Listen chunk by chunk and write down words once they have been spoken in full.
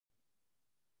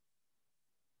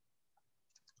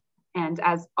And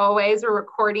as always, we're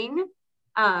recording.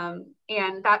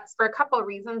 And that's for a couple of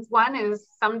reasons. One is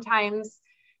sometimes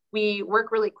we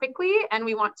work really quickly and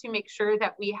we want to make sure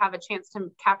that we have a chance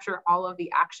to capture all of the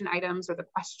action items or the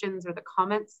questions or the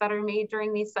comments that are made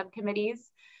during these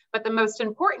subcommittees. But the most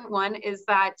important one is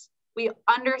that we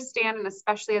understand, and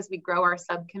especially as we grow our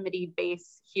subcommittee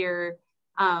base here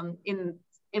in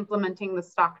implementing the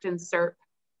Stockton SERP,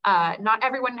 not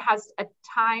everyone has a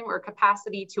time or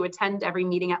capacity to attend every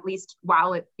meeting, at least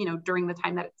while it, during the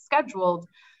time that it's scheduled.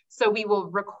 So we will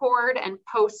record and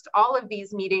post all of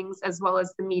these meetings, as well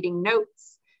as the meeting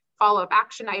notes, follow-up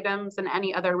action items, and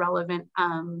any other relevant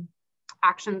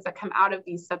actions that come out of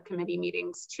these subcommittee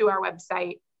meetings to our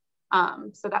website.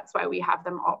 So that's why we have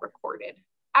them all recorded,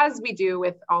 as we do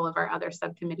with all of our other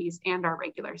subcommittees and our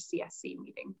regular CSC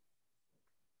meeting.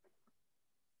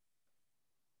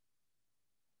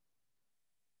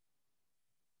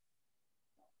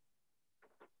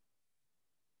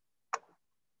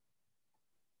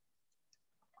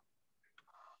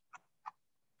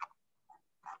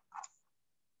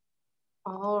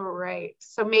 All right,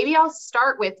 so maybe I'll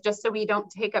start with, just so we don't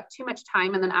take up too much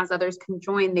time, and then as others can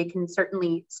join, they can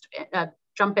certainly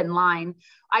jump in line.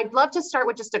 I'd love to start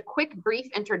with just a quick brief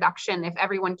introduction, if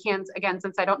everyone can. Again,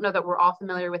 since I don't know that we're all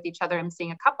familiar with each other, I'm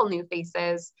seeing a couple new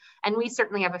faces, and we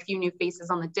certainly have a few new faces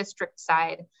on the district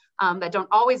side that don't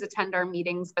always attend our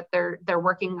meetings, but they're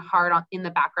working hard in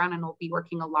the background and will be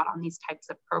working a lot on these types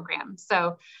of programs.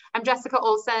 So I'm Jessica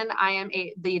Olson. I am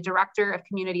the Director of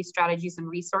Community Strategies and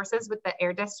Resources with the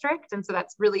Air District. And so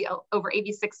that's really over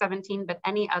AB 617, but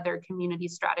any other community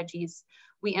strategies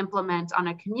we implement on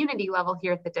a community level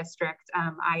here at the district,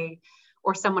 I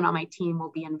or someone on my team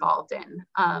will be involved in.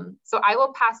 So I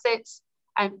will pass it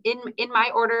in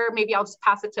my order. Maybe I'll just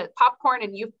pass it to Popcorn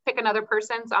and you pick another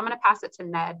person. So I'm going to pass it to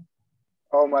Ned.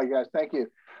 Oh my gosh, thank you.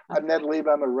 I'm Ned Lieb.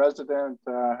 I'm a resident.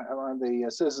 I'm on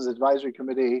the Citizens Advisory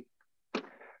Committee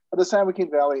of the San Joaquin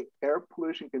Valley Air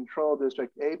Pollution Control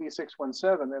District, AB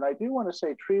 617. And I do want to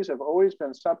say trees have always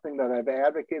been something that I've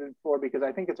advocated for, because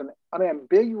I think it's an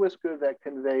unambiguous good that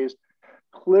conveys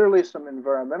clearly some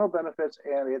environmental benefits.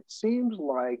 And it seems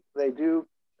like they do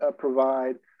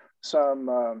provide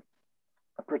some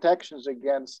protections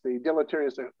against the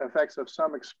deleterious effects of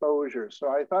some exposure. So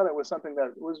I thought it was something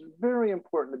that was very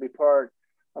important to be part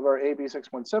of our AB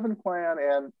 617 plan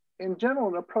and in general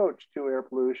an approach to air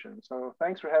pollution. So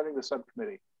thanks for having the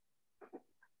subcommittee.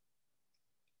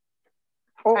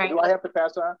 Oh, right. Do I have to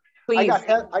pass on? Please.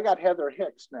 I got Heather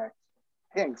Hicks next.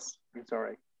 Hinks, it's all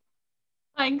right.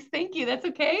 Hanks, thank you. That's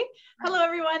okay. Hello,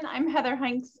 everyone. I'm Heather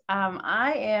Hanks.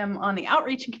 I am on the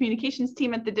outreach and communications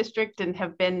team at the district and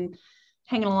have been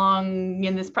hanging along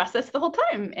in this process the whole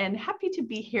time, and happy to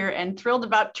be here and thrilled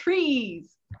about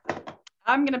trees.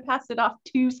 I'm going to pass it off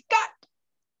to Scott.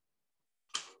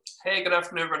 Hey, good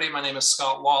afternoon, everybody. My name is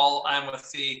Scott Wall. I'm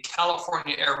with the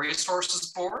California Air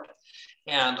Resources Board,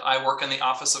 and I work in the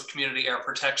Office of Community Air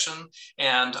Protection,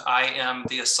 and I am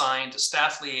the assigned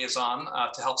staff liaison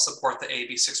to help support the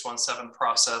AB 617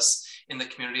 process in the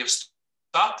community of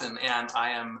Stockton, and I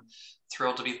am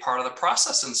thrilled to be part of the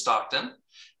process in Stockton.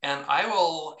 And I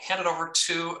will hand it over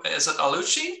to, is it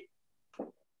Aluchi?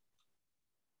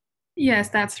 Yes,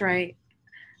 that's right.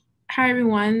 Hi,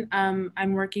 everyone.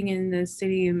 I'm working in the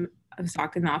City of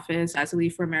Stockton office as a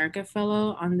Lead for America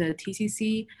Fellow on the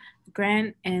TCC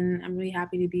grant, and I'm really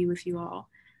happy to be with you all.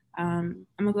 I'm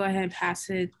gonna go ahead and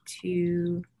pass it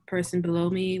to the person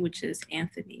below me, which is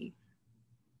Anthony.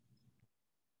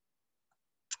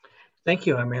 Thank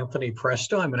you. I'm Anthony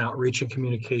Presto. I'm an outreach and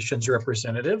communications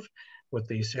representative with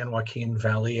the San Joaquin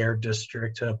Valley Air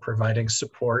District, providing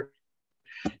support,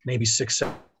 maybe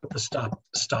success with the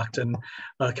Stockton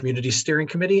Community Steering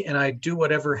Committee, and I do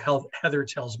whatever Heather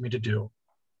tells me to do.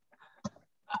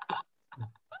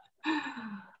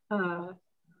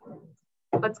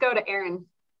 Let's go to Aaron.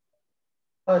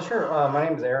 Sure. My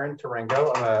name is Aaron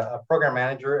Tarango. I'm a program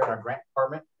manager in our grant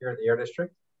department here at the Air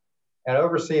District, and I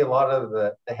oversee a lot of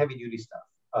the heavy duty stuff,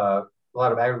 a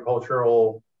lot of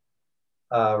agricultural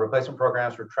replacement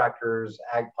programs for tractors,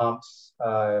 ag pumps,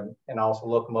 and also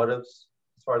locomotives,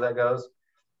 as far as that goes,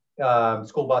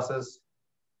 school buses.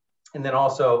 And then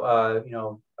also,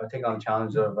 taking on the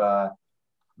challenge of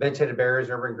vegetated barriers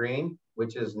and urban greening,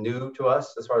 which is new to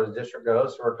us as far as the district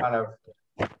goes. So we're kind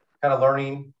of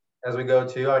learning as we go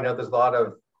too. I know there's a lot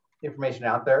of information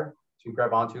out there to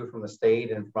grab onto from the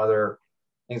state and from other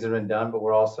things that have been done, but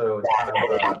we're also, it's kind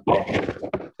of,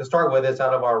 to start with, it's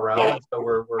out of our realm. So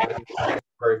we're getting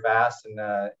very fast and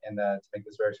to make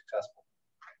this very successful.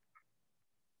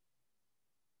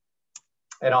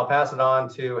 And I'll pass it on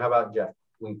to, how about Jeff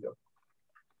Wingfield?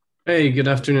 Hey, good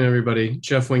afternoon, everybody.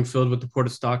 Jeff Wingfield with the Port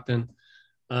of Stockton.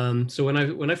 So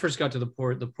when I first got to the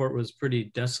port was pretty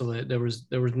desolate. There was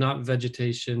not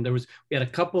vegetation. We had a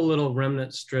couple little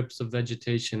remnant strips of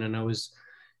vegetation, and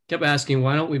kept asking,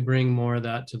 why don't we bring more of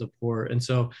that to the port? And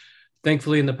so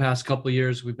thankfully in the past couple of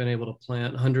years we've been able to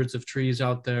plant hundreds of trees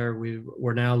out there.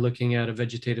 We're now looking at a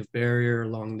vegetative barrier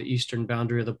along the eastern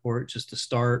boundary of the port just to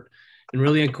start, and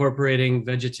really incorporating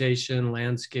vegetation,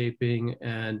 landscaping,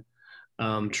 and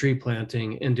tree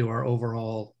planting into our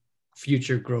overall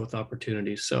future growth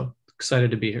opportunities. So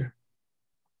excited to be here.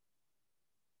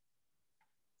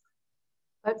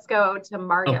 Let's go to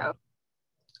Margot.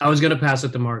 I was going to pass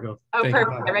it to Margot. Oh, Thank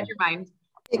perfect. you. I read your mind.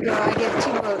 There you go. I get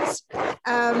 2 votes.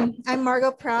 I'm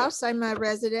Margot Prouse. I'm a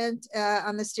resident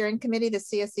on the steering committee, the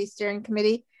CSC steering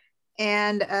committee,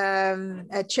 and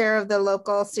a chair of the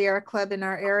local Sierra Club in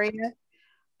our area.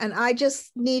 And I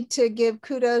just need to give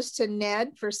kudos to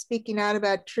Ned for speaking out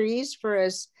about trees for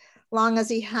as long as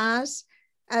he has,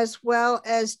 as well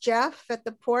as Jeff at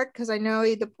the port, because I know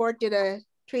the port did a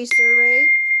tree survey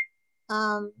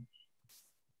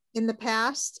in the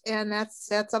past, and that's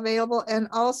available. And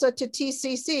also to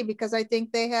TCC, because I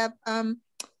think they have,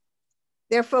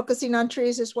 they're focusing on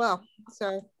trees as well.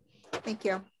 So thank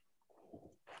you.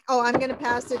 Oh, I'm gonna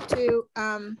pass it to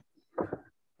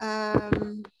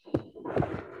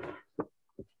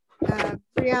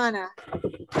Brianna.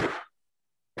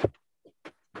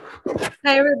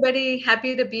 Hi, everybody.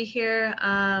 Happy to be here.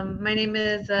 My name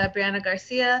is Brianna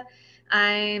Garcia.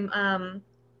 I'm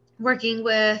working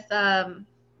with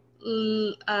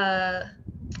Little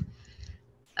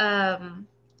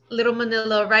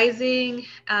Manila Rising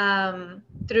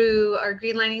through our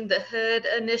Greenlining the Hood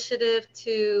initiative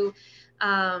to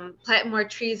plant more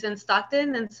trees in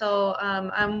Stockton. And so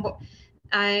I'm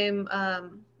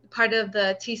part of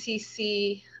the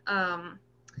TCC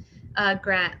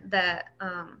grant that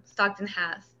Stockton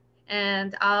has.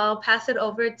 And I'll pass it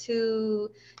over to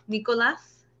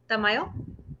Nicolas Tamayo.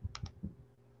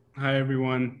 Hi,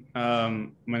 everyone.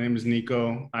 My name is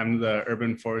Nico. I'm the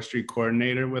Urban Forestry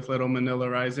Coordinator with Little Manila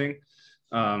Rising,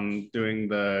 doing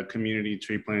the community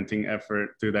tree planting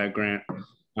effort through that grant.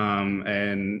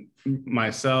 And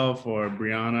myself or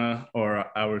Brianna or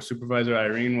our supervisor,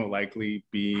 Irene, will likely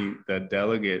be the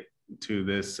delegate to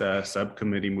this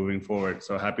subcommittee moving forward.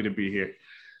 So happy to be here.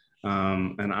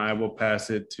 And I will pass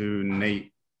it to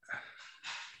Nate.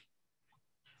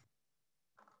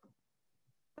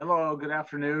 Hello, good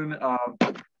afternoon.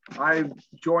 I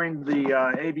joined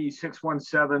the AB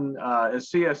 617 as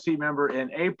CSC member in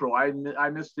April. I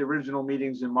missed the original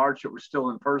meetings in March that were still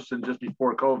in person just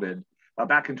before COVID,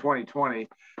 back in 2020.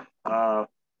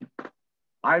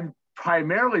 I'm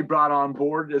primarily brought on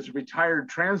board as a retired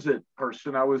transit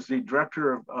person. I was the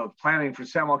director of planning for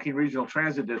San Joaquin Regional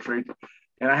Transit District,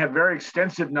 and I have very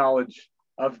extensive knowledge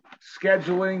of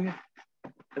the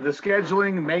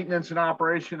scheduling, maintenance, and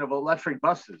operation of electric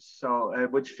buses, so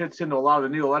which fits into a lot of the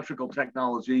new electrical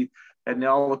technology. And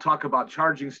now we'll talk about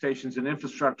charging stations and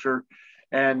infrastructure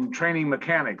and training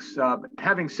mechanics.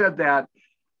 Having said that,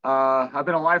 I've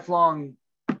been a lifelong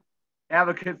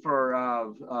advocate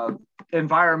for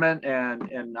environment,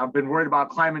 and I've been worried about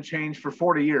climate change for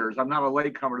 40 years. I'm not a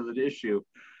latecomer to the issue.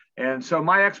 And so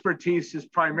my expertise is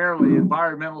primarily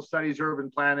environmental studies,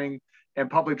 urban planning, and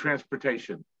public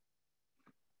transportation.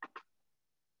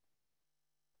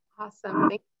 Awesome.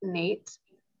 Thanks, Nate.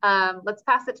 Let's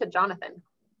pass it to Jonathan.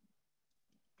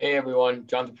 Hey, everyone.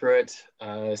 Jonathan Pruitt,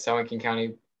 San Joaquin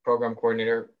County Program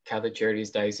Coordinator, Catholic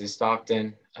Charities Diocese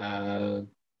Stockton. I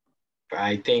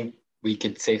think we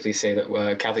could safely say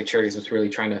that Catholic Charities was really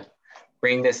trying to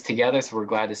bring this together, so we're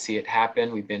glad to see it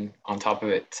happen. We've been on top of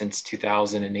it since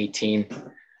 2018,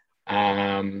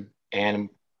 and I'm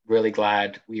really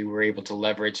glad we were able to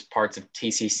leverage parts of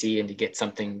TCC and to get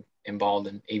something involved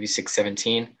in AB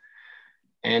 617.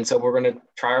 And so we're going to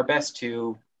try our best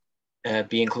to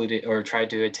be included or try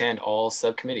to attend all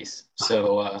subcommittees.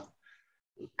 So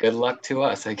good luck to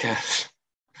us, I guess.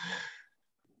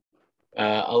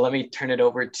 Let me turn it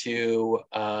over to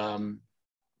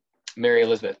Mary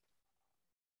Elizabeth.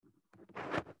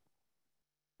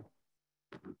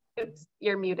 Oops,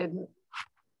 you're muted.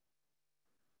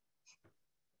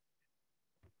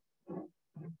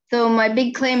 So my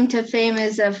big claim to fame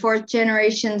is a 4th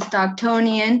generation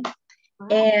Stocktonian.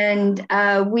 And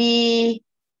we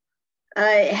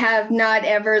have not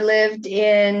ever lived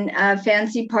in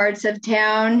fancy parts of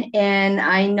town. And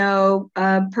I know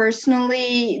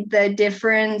personally the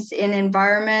difference in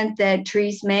environment that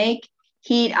trees make.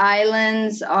 Heat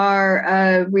islands are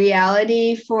a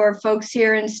reality for folks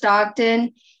here in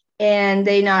Stockton. and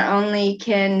they not only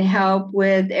can help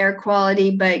with air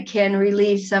quality, but can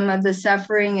relieve some of the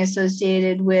suffering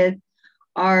associated with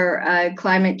our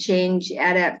climate change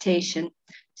adaptation.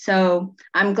 So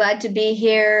I'm glad to be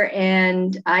here,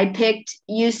 and I picked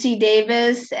UC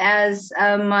Davis as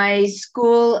my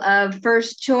school of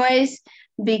first choice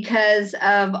because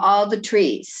of all the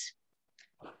trees.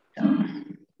 That's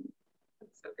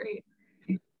so great.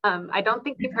 I don't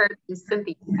think you've heard from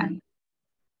Cynthia yet.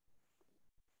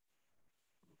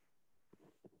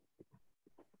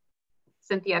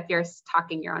 Cynthia, if you're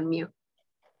talking, you're on mute.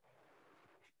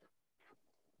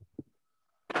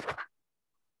 I'm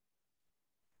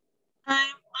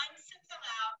Cynthia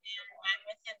Lau, and I'm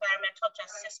with the Environmental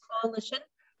Justice Coalition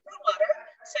for Water.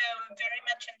 So I'm very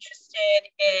much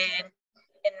interested in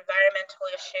environmental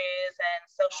issues and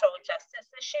social justice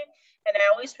issues. And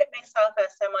I always put myself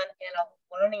as someone in a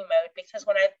learning mode, because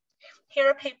when I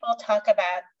hear people talk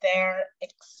about their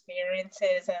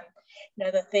experiences and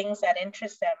the things that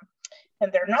interest them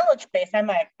and their knowledge base, I'm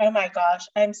like, oh my gosh,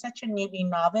 I'm such a newbie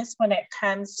novice when it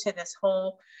comes to this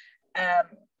whole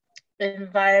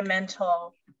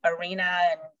environmental arena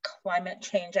and climate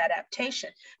change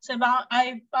adaptation. So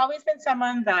I've always been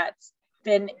someone that's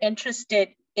been interested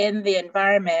in the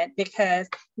environment because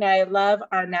I love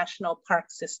our national park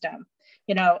system,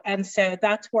 and so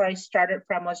that's where I started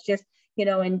from, was just,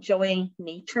 enjoying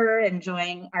nature,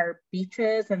 enjoying our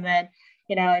beaches. And then,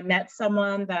 I met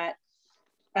someone that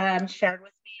shared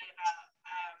with me about,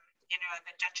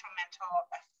 the detrimental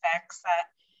effects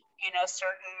that,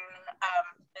 certain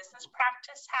business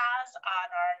practice has on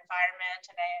our environment.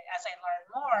 And as I learn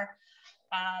more,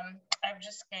 I've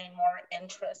just gained more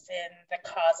interest in the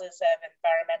causes of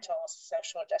environmental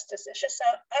social justice issues.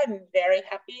 So I'm very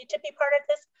happy to be part of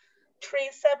this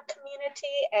tree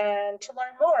subcommunity and to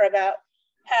learn more about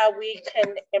how we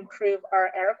can improve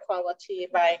our air quality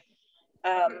by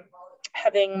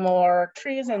having more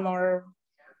trees and more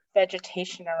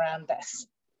vegetation around us.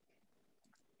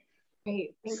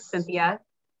 Great, thanks, Cynthia.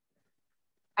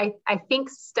 I think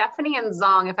Stephanie and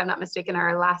Zong, if I'm not mistaken, are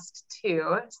our last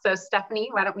two. So Stephanie,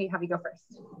 why don't we have you go first?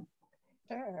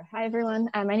 Sure. Hi, everyone.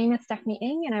 My name is Stephanie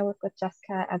Ng, and I work with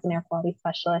Jessica as an air quality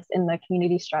specialist in the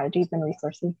Community Strategies and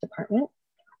Resources Department.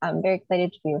 I'm very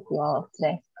excited to be with you all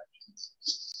today.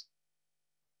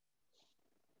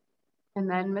 And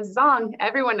then Ms. Zong,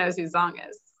 everyone knows who Zong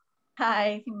is.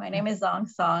 Hi, my name is Zong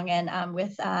Song, and I'm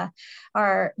with the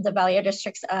Valley Air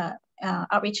District's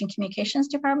Outreach and Communications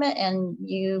Department, and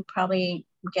you probably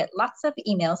get lots of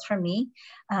emails from me.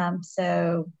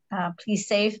 So please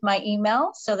save my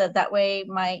email so that way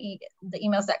the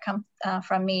emails that come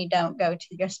from me don't go to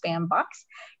your spam box.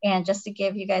 And just to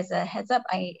give you guys a heads up,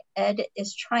 Ed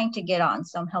is trying to get on,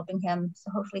 so I'm helping him.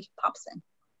 So hopefully he pops in.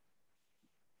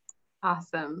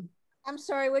 Awesome. I'm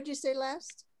sorry, what'd you say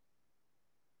last?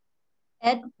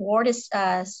 Ed Ward is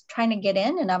trying to get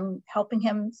in, and I'm helping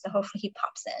him, so hopefully he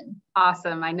pops in.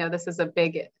 Awesome. I know this is a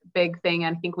big thing.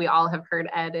 I think we all have heard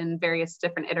Ed in various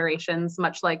different iterations,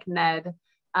 much like Ned.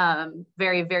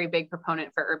 Very, very big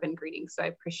proponent for urban greening, so I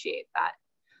appreciate that.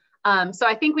 So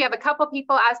I think we have a couple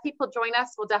people. As people join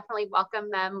us, we'll definitely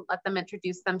welcome them, let them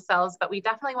introduce themselves, but we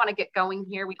definitely want to get going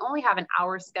here. We only have an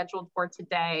hour scheduled for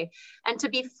today. And to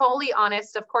be fully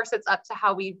honest, of course, it's up to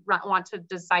how we want to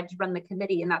decide to run the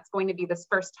committee, and that's going to be this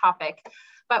first topic.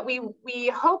 But we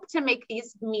hope to make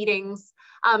these meetings,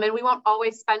 and we won't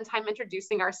always spend time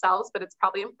introducing ourselves, but it's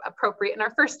probably appropriate in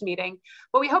our first meeting.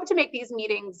 But we hope to make these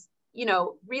meetings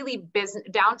really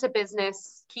down to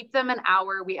business, keep them an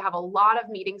hour. We have a lot of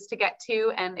meetings to get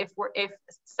to. And if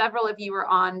several of you are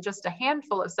on just a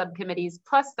handful of subcommittees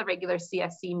plus the regular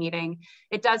CSC meeting,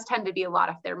 it does tend to be a lot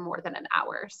if they're more than an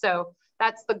hour. So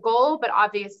that's the goal, but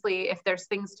obviously if there's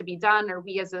things to be done or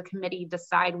we as a committee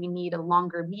decide we need a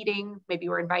longer meeting, maybe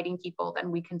we're inviting people,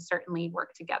 then we can certainly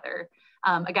work together.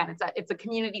 Again, it's a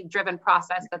community-driven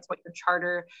process. That's what your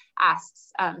charter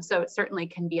asks. So it certainly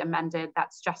can be amended.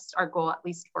 That's just our goal, at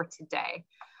least for today.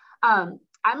 I'm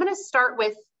gonna start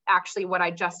with actually what I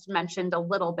just mentioned a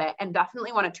little bit, and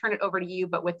definitely wanna turn it over to you,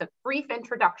 but with a brief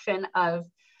introduction of,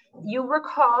 you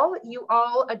recall, you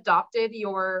all adopted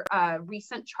your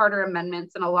recent charter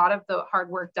amendments and a lot of the hard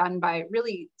work done by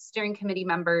really steering committee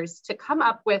members to come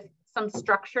up with some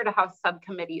structure to how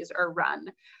subcommittees are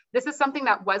run. This is something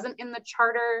that wasn't in the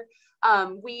charter.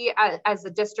 We as a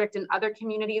district and other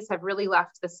communities have really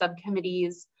left the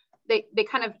subcommittees. They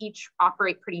kind of each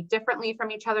operate pretty differently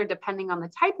from each other depending on the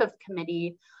type of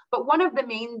committee. But one of the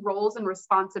main roles and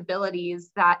responsibilities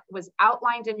that was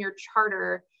outlined in your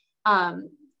charter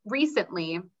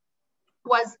recently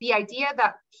was the idea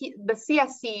that the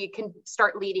CSC can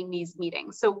start leading these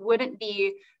meetings. So wouldn't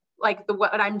be like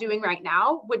what I'm doing right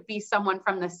now would be someone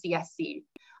from the CSC.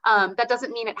 That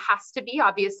doesn't mean it has to be,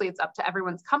 obviously it's up to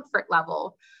everyone's comfort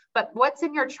level, but what's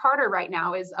in your charter right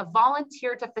now is a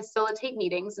volunteer to facilitate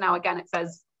meetings. Now, again, it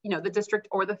says, you know, the district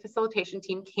or the facilitation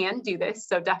team can do this.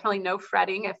 So definitely no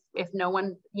fretting if no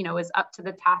one, you know, is up to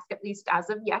the task, at least as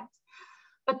of yet.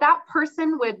 But that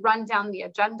person would run down the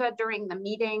agenda during the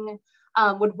meeting,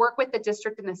 would work with the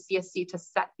district and the CSC to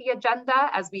set the agenda,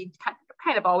 as we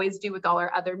kind of always do with all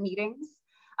our other meetings.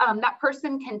 That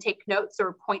person can take notes or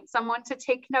appoint someone to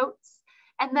take notes.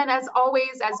 And then, as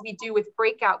always, as we do with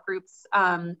breakout groups,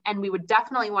 and we would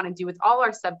definitely want to do with all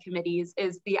our subcommittees,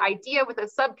 is the idea with a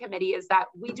subcommittee is that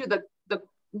we do the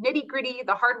nitty gritty,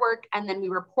 the hard work, and then we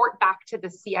report back to the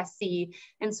CSC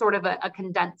in sort of a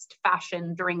condensed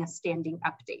fashion during a standing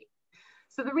update.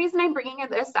 So the reason I'm bringing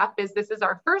this up is this is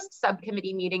our first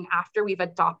subcommittee meeting after we've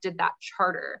adopted that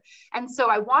charter. And so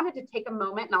I wanted to take a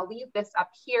moment, and I'll leave this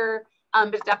up here,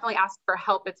 but definitely ask for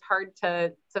help. It's hard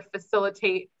to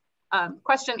facilitate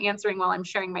question answering while I'm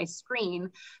sharing my screen,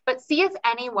 but see if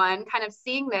anyone kind of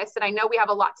seeing this, and I know we have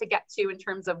a lot to get to in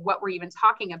terms of what we're even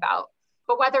talking about,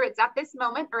 but whether it's at this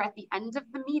moment or at the end of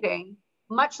the meeting,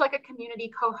 much like a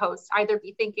community co-host, either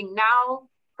be thinking now,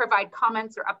 provide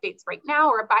comments or updates right now,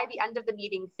 or by the end of the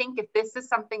meeting, think if this is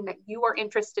something that you are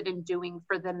interested in doing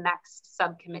for the next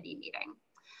subcommittee meeting.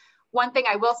 One thing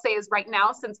I will say is right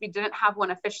now, since we didn't have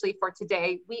one officially for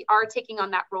today, we are taking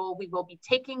on that role. We will be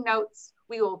taking notes,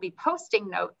 we will be posting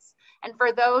notes. And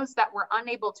for those that were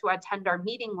unable to attend our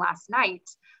meeting last night,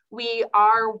 we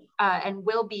are and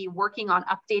will be working on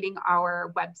updating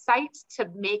our website to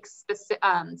make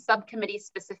subcommittee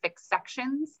specific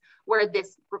sections where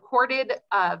this recorded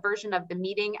version of the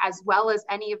meeting, as well as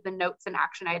any of the notes and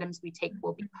action items we take,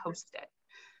 will be posted.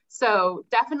 So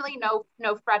definitely no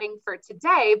fretting for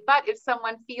today, but if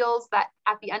someone feels that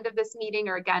at the end of this meeting,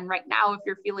 or again, right now, if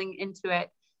you're feeling into it,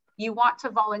 you want to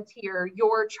volunteer,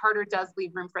 your charter does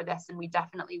leave room for this. And we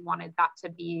definitely wanted that to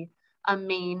be a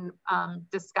main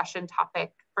discussion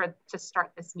topic to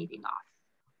start this meeting off.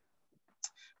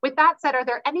 With that said, are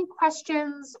there any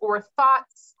questions or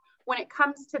thoughts when it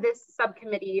comes to this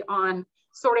subcommittee on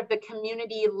sort of the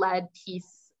community-led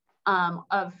piece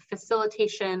of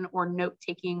facilitation or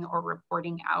note-taking or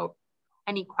reporting out?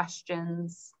 Any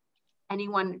questions?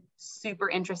 Anyone super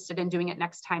interested in doing it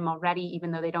next time already,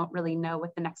 even though they don't really know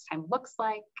what the next time looks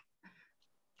like?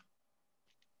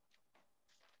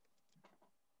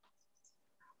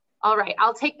 All right,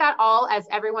 I'll take that all as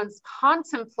everyone's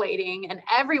contemplating and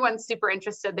everyone's super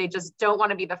interested. They just don't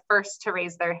want to be the first to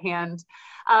raise their hand.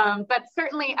 But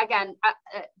certainly, again,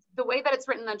 the way that it's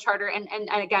written in the charter, and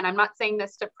again, I'm not saying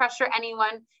this to pressure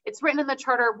anyone, it's written in the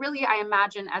charter really, I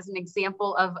imagine, as an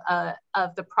example of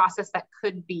the process that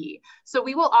could be. So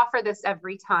we will offer this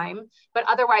every time, but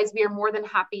otherwise we are more than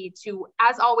happy to,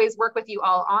 as always, work with you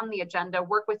all on the agenda,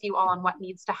 work with you all on what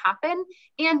needs to happen,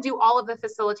 and do all of the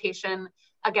facilitation,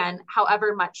 again,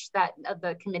 however much that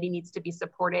the committee needs to be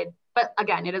supported. But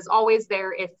again, it is always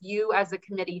there if you as a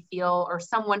committee feel, or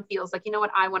someone feels like, you know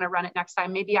what, I want to run it next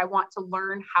time. Maybe I want to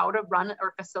learn how to run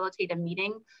or facilitate a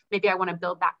meeting. Maybe I want to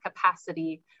build that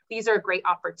capacity. These are great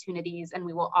opportunities and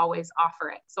we will always offer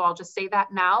it. So I'll just say that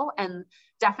now. And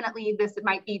definitely this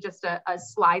might be just a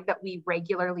slide that we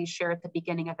regularly share at the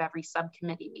beginning of every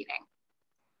subcommittee meeting.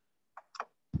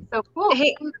 So cool.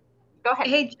 Hey, go ahead.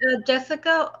 Hey,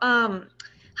 Jessica.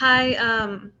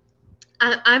 Hi.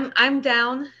 I'm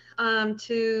down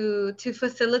to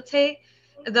facilitate,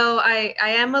 though I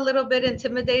am a little bit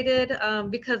intimidated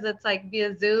because it's like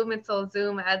via Zoom, and so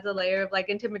Zoom adds a layer of like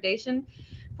intimidation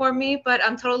for me. But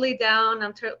I'm totally down.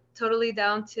 I'm totally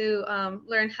down to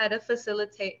learn how to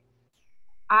facilitate.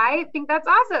 I think that's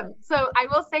awesome. So I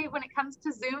will say, when it comes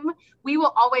to Zoom, we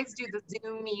will always do the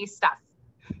Zoom-y stuff.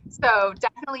 So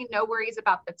definitely no worries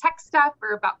about the tech stuff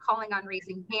or about calling on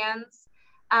raising hands.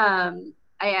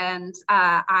 I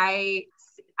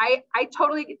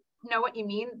totally know what you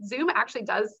mean. Zoom actually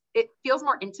it feels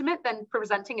more intimate than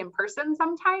presenting in person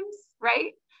sometimes,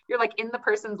 right? You're like in the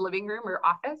person's living room or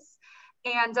office.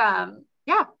 And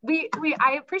yeah,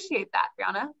 I appreciate that,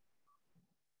 Brianna.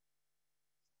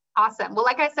 Awesome. Well,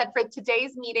 like I said, for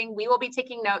today's meeting, we will be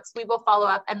taking notes, we will follow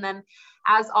up, and then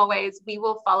as always, we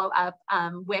will follow up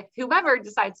with whoever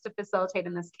decides to facilitate,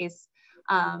 in this case,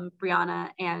 Brianna,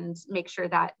 and make sure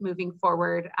that moving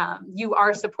forward, you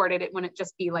are supported. It wouldn't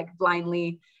just be like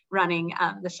blindly running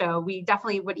the show. We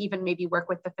definitely would even maybe work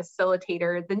with the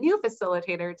facilitator, the new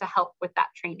facilitator, to help with that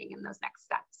training in those next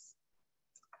steps.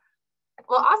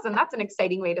 Well, awesome. That's an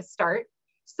exciting way to start.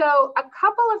 So a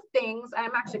couple of things,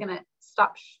 I'm actually going to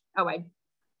stop. I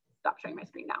stopped showing my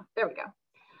screen now. There we go.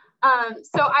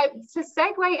 To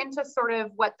segue into sort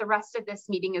of what the rest of this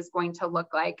meeting is going to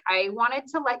look like, I wanted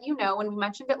to let you know, and we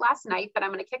mentioned it last night, that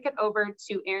I'm going to kick it over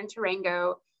to Erin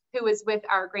Tarango, who is with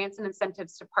our Grants and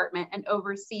Incentives Department and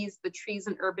oversees the trees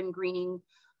and urban greening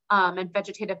and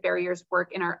vegetative barriers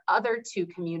work in our other two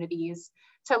communities,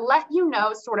 to let you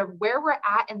know sort of where we're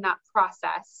at in that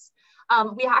process.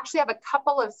 We actually have a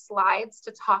couple of slides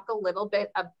to talk a little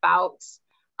bit about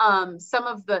some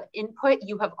of the input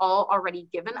you have all already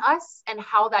given us and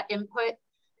how that input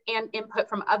and input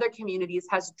from other communities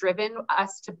has driven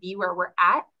us to be where we're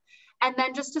at. And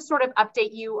then just to sort of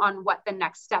update you on what the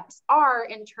next steps are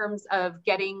in terms of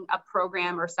getting a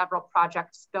program or several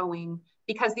projects going,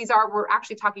 because we're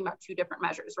actually talking about two different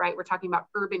measures, right? We're talking about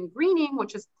urban greening,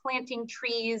 which is planting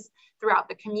trees throughout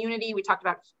the community. We talked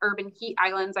about urban heat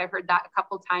islands. I heard that a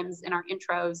couple times in our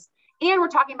intros. And we're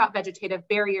talking about vegetative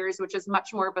barriers, which is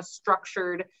much more of a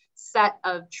structured set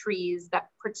of trees that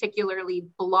particularly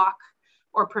block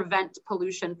or prevent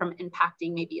pollution from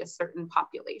impacting maybe a certain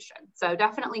population. So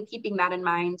definitely keeping that in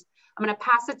mind. I'm going to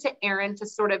pass it to Erin to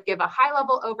sort of give a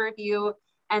high-level overview,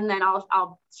 and then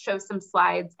I'll show some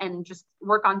slides and just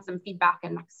work on some feedback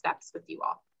and next steps with you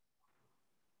all.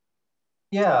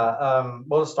 Yeah,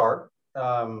 well, to start,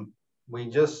 we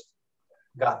just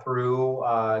got through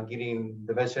getting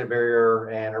the vegetative barrier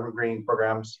and urban greening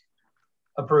programs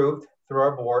approved through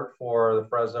our board for the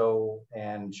Fresno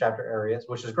and chapter areas,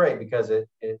 which is great because it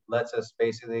lets us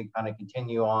basically kind of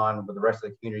continue on with the rest of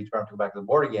the community to have to go back to the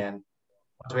board again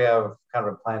once we have kind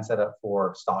of a plan set up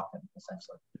for Stockton,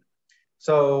 essentially.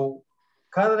 So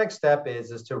kind of the next step is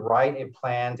to write a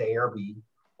plan to ARB,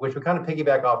 which we kind of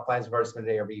piggyback off plans we've already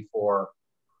submitted to ARB for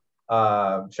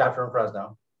chapter in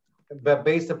Fresno. But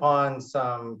based upon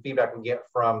some feedback we get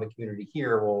from the community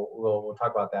here, we'll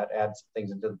talk about that, add some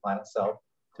things into the plan itself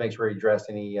to make sure we address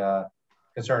any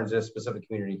concerns this specific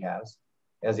community has,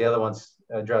 as the other ones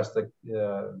address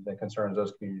the concerns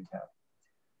those communities have.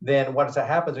 Then once that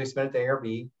happens, we submit it to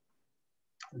ARB.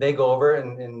 They go over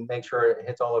and make sure it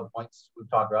hits all the points we've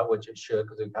talked about, which it should,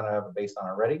 because we kind of have a baseline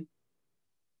already.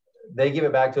 They give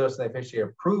it back to us and they officially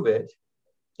approve it.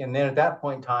 And then at that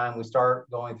point in time, we start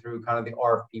going through kind of the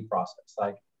RFP process.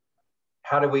 Like,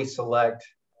 how do we select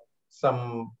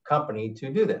some company to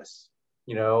do this?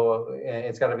 You know,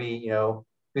 it's got to be, you know,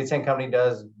 if the same company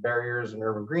does barriers and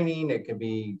urban greening, it could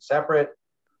be separate.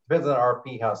 Depends on the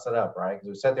RFP, how it's set up, right? Because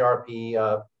we set the RFP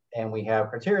up and we have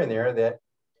criteria in there that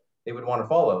they would want to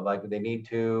follow. Like, they need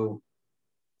to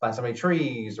plant so many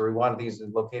trees, or we want these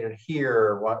located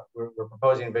here. We're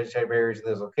proposing vegetative barriers in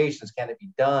those locations. Can it be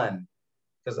done?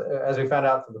 Because as we found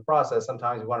out through the process,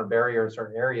 sometimes you want a barrier in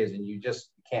certain areas and you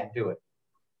just can't do it.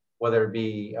 Whether it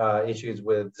be issues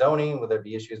with zoning, whether it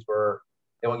be issues where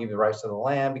they won't give you the rights to the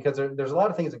land, because there's a lot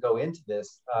of things that go into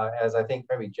this. As I think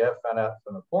maybe Jeff found out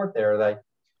from the report there, like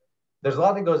there's a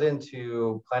lot that goes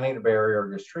into planting a barrier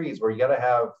or just trees, where you got to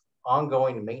have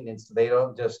ongoing maintenance so they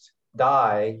don't just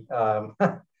die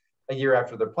a year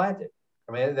after they're planted.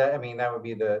 I mean, that would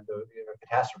be the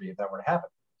catastrophe if that were to happen.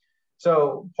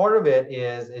 So part of it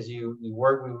is we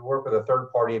work with a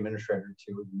third-party administrator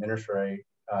to administrate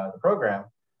the program,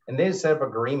 and they set up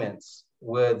agreements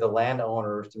with the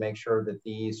landowners to make sure that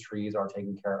these trees are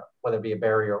taken care of, whether it be a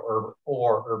barrier or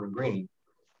urban greening,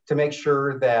 to make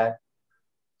sure that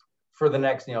for the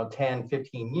next 10,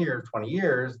 15 years, 20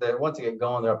 years, that once they get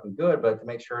going, they're up and good, but to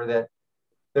make sure that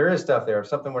there is stuff there. If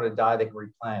something were to die, they can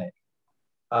replant it.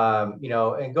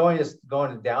 And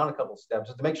going down a couple of steps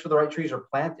is to make sure the right trees are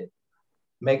planted.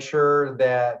 Make sure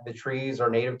that the trees are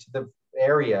native to the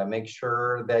area. Make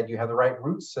sure that you have the right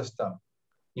root system,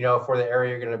 for the area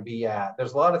you're going to be at.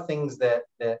 There's a lot of things that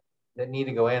need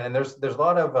to go in, and there's a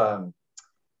lot of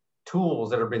tools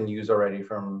that have been used already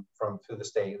from through the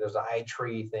state. There's an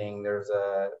iTree thing. There's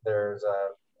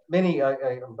many. Off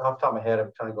the top of my head,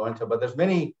 I'm trying to go into it, but there's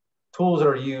many tools that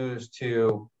are used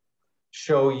to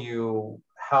show you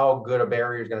how good a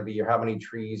barrier is going to be, or how many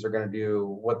trees are going to do,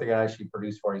 what they're going to actually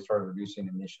produce for you, start reducing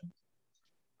emissions.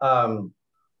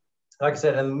 Like I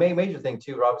said, and the major thing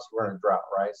too, obviously we're in a drought,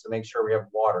 right? So make sure we have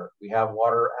water. We have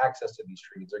water access to these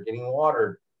trees. They're getting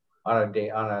watered on a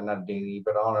not a daily,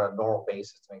 but on a normal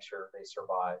basis to make sure they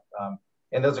survive.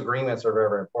 And those agreements are very,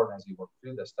 very important as we work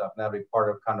through this stuff. And that'll be part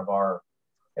of kind of our,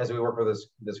 as we work with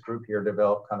this group here,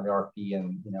 develop kind of the RFP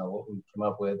and what we come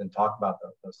up with and talk about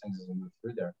those things as we move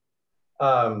through there.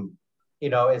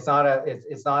 It's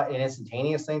not an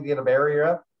instantaneous thing to get a barrier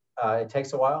up. It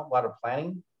takes a while, a lot of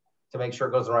planning to make sure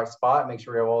it goes in the right spot, make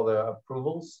sure we have all the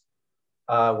approvals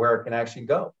where it can actually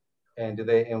go. And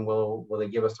will they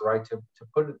give us the right to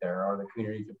put it there, or the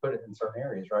community to put it in certain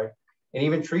areas, right? and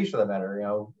even trees for that matter.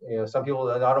 You know, some people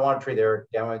don't want a tree there,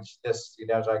 damage this, you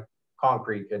damage like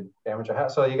concrete, could damage a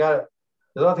house. So you got to,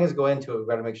 there's a lot of things that go into it. We've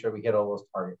got to make sure we hit all those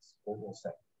targets, we'll say.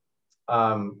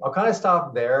 I'll kind of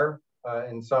stop there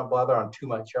and so bother on too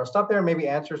much here. I'll stop there and maybe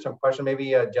answer some questions.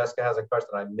 Maybe Jessica has a question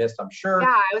I missed, I'm sure. Yeah,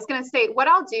 I was going to say what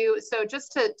I'll do. So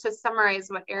just to summarize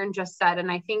what Aaron just said,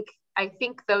 and I think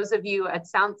those of you, it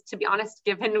sounds, to be honest,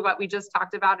 given what we just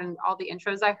talked about and all the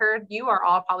intros I heard, you are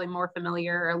all probably more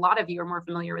familiar, or a lot of you are more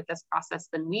familiar with this process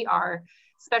than we are,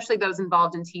 especially those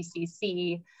involved in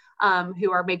TCC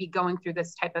who are maybe going through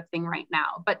this type of thing right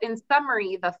now. But in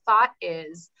summary, the thought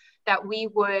is that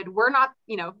we're not,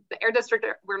 you know, the Air District,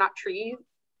 we're not tree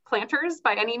planters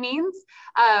by any means.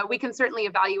 We can certainly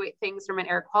evaluate things from an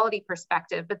air quality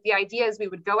perspective, but the idea is we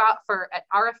would go out for an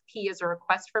RFP as a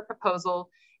request for proposal,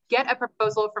 get a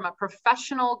proposal from a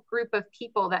professional group of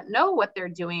people that know what they're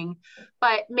doing,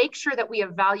 but make sure that we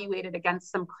evaluate it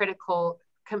against some critical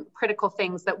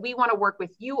things that we want to work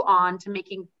with you on to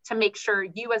make sure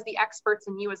you as the experts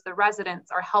and you as the residents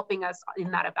are helping us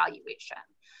in that evaluation.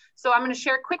 So I'm going to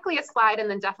share quickly a slide and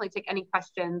then definitely take any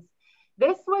questions.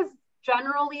 This was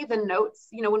generally the notes,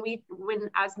 you know, when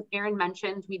as Aaron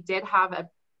mentioned, we did have a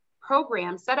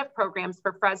set of programs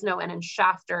for Fresno and in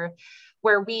Shafter,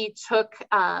 where we took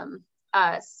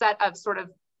a set of sort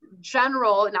of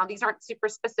general, now these aren't super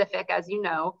specific, as you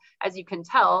know, as you can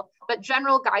tell, but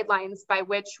general guidelines by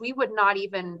which we would not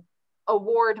even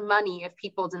award money if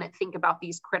people didn't think about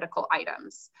these critical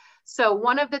items. So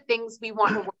one of the things we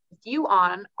want to work with you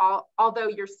on, although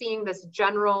you're seeing this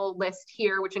general list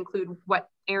here, which include what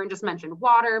Aaron just mentioned,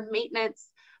 water, maintenance,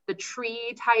 the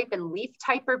tree type and leaf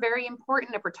type are very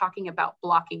important if we're talking about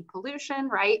blocking pollution,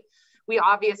 right? We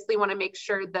obviously want to make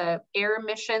sure the air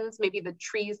emissions, maybe the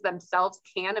trees themselves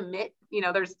can emit, you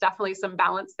know, there's definitely some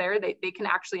balance there. They can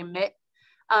actually emit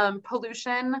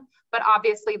pollution, but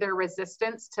obviously their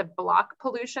resistance to block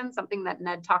pollution, something that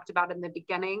Ned talked about in the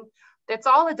beginning. It's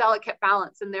all a delicate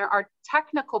balance, and there are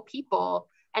technical people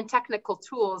and technical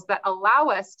tools that allow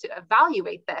us to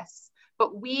evaluate this,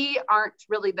 but we aren't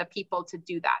really the people to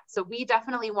do that. So we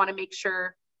definitely want to make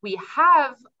sure we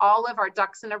have all of our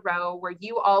ducks in a row where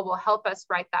you all will help us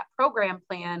write that program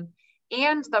plan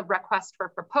and the request for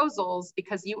proposals,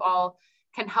 because you all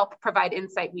can help provide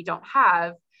insight we don't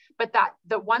have. But that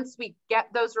once we get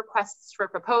those requests for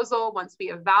proposal, once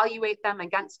we evaluate them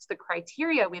against the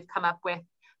criteria we've come up with,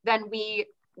 then we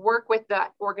work with the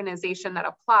organization that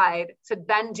applied to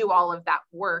then do all of that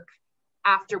work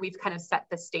after we've kind of set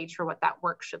the stage for what that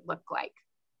work should look like.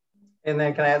 And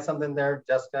then can I add something there,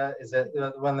 Jessica? Is that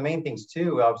one of the main things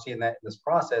too, obviously in this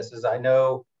process, is I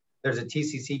know there's a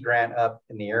TCC grant up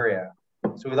in the area. So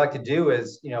what we'd like to do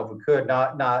is, you know, if we could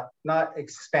not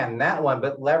expand that one,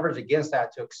 but leverage against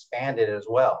that to expand it as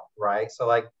well, right? So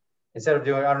like, instead of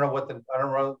doing, I don't know what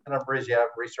number is, you have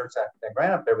research that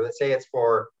grant up there, but let's say it's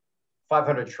for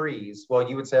 500 trees. Well,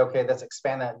 you would say, okay, let's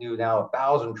expand that to now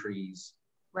 1,000 trees,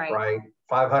 right?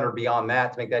 500 beyond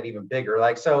that to make that even bigger.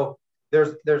 Like, so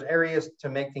there's areas to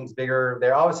make things bigger.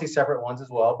 They're obviously separate ones as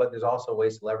well, but there's also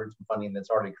ways to leverage some funding that's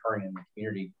already occurring in the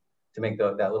community to make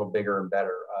that little bigger and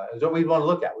better. Is what we want to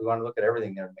look at. We want to look at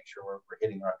everything there to make sure we're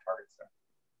hitting the right targets there.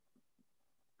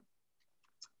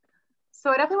 So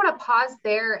I definitely want to pause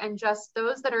there, and just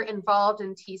those that are involved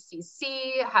in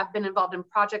TCC, have been involved in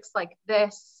projects like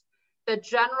this, the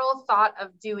general thought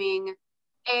of doing,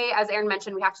 as Aaron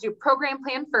mentioned, we have to do a program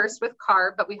plan first with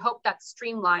CARB, but we hope that's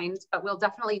streamlined, but we'll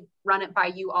definitely run it by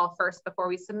you all first before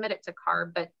we submit it to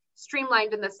CARB, but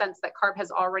streamlined in the sense that CARB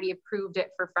has already approved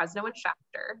it for Fresno and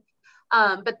Shafter.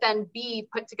 But then B,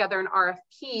 put together an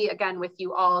RFP again with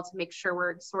you all to make sure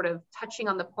we're sort of touching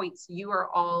on the points you are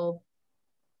all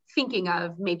thinking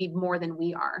of, maybe more than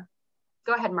we are.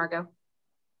 Go ahead, Margot.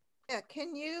 Yeah,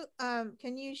 can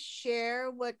you share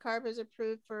what CARB has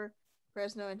approved for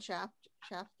Fresno and Shafter?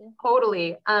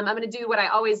 Totally. I'm going to do what I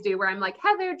always do, where I'm like,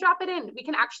 Heather, drop it in. We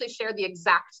can actually share the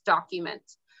exact document.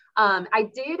 I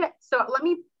did. So let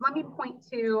me point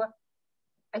to,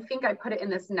 I think I put it in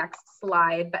this next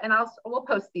slide, but we'll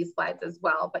post these slides as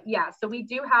well. But yeah, so we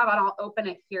do have, and I'll open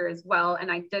it here as well.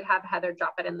 And I did have Heather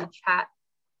drop it in the chat.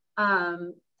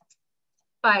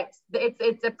 But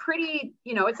it's a pretty,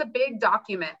 you know, it's a big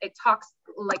document. It talks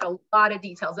like a lot of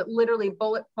details. It literally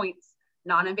bullet points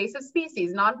non-invasive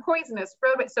species, non-poisonous,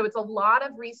 so it's a lot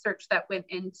of research that went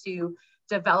into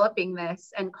developing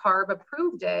this, and CARB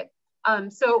approved it.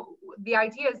 So the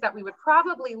idea is that we would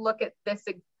probably look at this,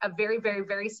 a very, very,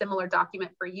 very similar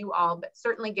document for you all, but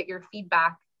certainly get your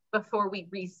feedback before we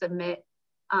resubmit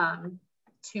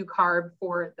to CARB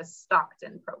for the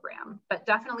Stockton program. But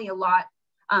definitely a lot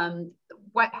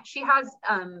What she has,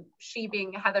 she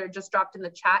being Heather, just dropped in the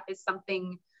chat is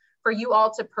something for you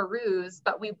all to peruse,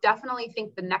 but we definitely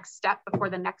think the next step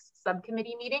before the next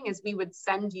subcommittee meeting is we would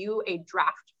send you a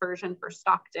draft version for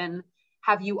Stockton,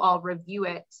 have you all review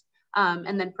it,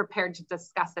 and then prepared to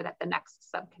discuss it at the next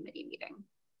subcommittee meeting.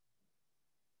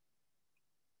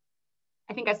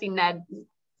 I think I see Ned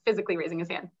physically raising his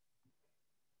hand.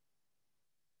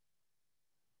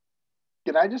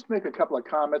 Can I just make a couple of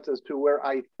comments as to where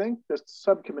I think this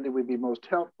subcommittee would be most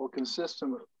helpful,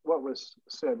 consistent with what was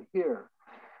said here?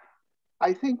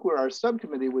 I think where our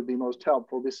subcommittee would be most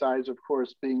helpful, besides, of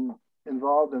course, being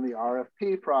involved in the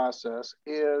RFP process,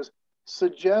 is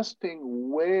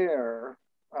suggesting where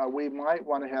we might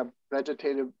want to have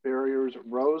vegetative barriers,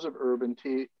 rows of urban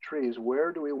trees.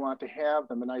 Where do we want to have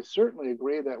them? And I certainly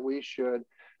agree that we should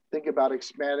think about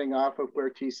expanding off of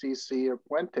where TCC or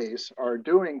Puentes are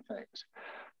doing things.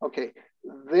 Okay,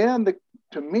 then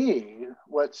to me,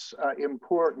 what's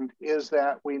important is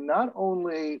that we not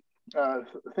only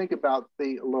think about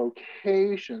the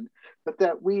location, but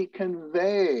that we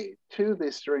convey to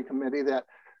the steering committee that,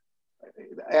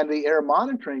 and the air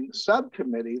monitoring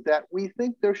subcommittee, that we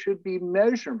think there should be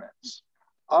measurements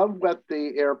of what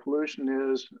the air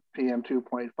pollution is, PM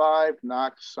 2.5,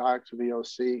 NOx, SOx,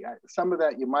 VOC. Some of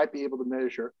that you might be able to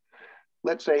measure,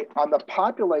 let's say on the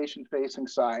population facing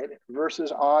side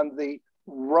versus on the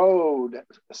road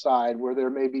side where there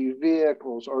may be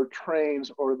vehicles or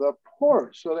trains or the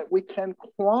port, so that we can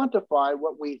quantify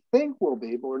what we think will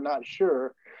be, but we're not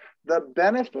sure, the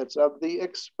benefits of the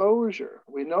exposure.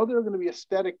 We know there are going to be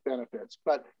aesthetic benefits,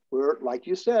 but we're, like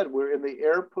you said, we're in the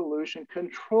air pollution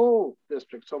control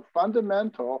district. So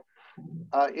fundamental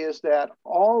is that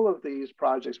all of these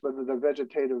projects, whether they're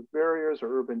vegetative barriers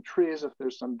or urban trees, if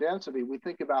there's some density, we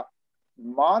think about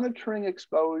monitoring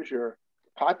exposure,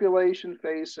 population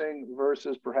facing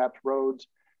versus perhaps roads,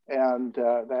 and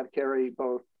that carry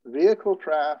both vehicle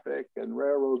traffic and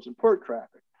railroads and port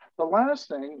traffic. The last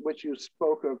thing, which you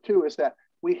spoke of too, is that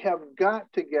we have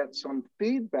got to get some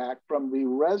feedback from the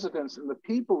residents and the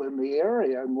people in the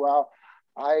area. And while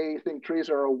I think trees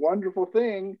are a wonderful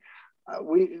thing,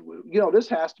 this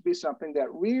has to be something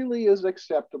that really is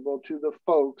acceptable to the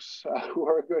folks who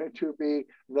are going to be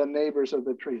the neighbors of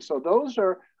the tree. So those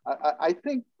are, I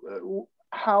think,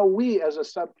 how we as a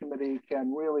subcommittee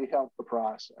can really help the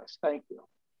process. Thank you.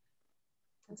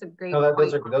 That's a great point.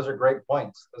 Those are great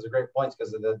points. Those are great points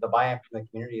because the buy-in from the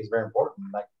community is very important.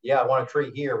 Like, yeah, I want a tree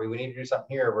here. We need to do something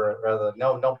here. Rather than,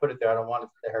 no, don't put it there. I don't want it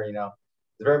there.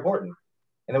 It's very important.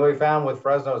 And then what we found with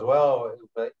Fresno as well,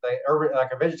 like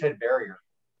a vegetative barrier,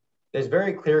 there's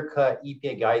very clear-cut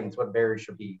EPA guidance what barriers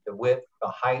should be: the width, the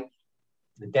height,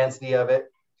 the density of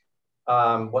it,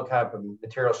 what kind of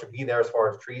material should be there as far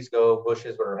as trees go,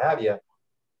 bushes, whatever have you.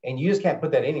 And you just can't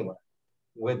put that anywhere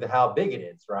with how big it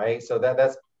is, right? So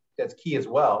that's key as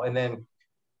well. And then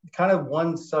kind of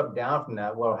one sub down from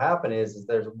that, what will happen is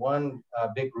there's one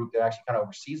big group that actually kind of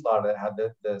oversees a lot of that, had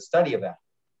the study of that,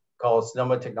 called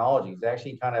Sonoma Technologies. It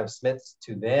actually kind of submits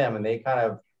to them, and they kind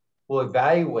of will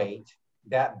evaluate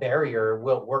that barrier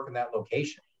will work in that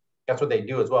location. That's what they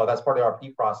do as well. That's part of the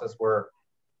RFP process, where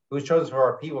who's chosen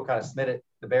for RFP will kind of submit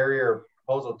the barrier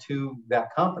proposal to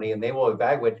that company, and they will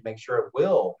evaluate to make sure it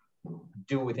will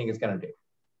do what we think it's going to do.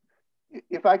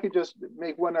 If I could just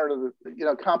make one out of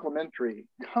the complimentary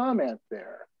comment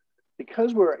there,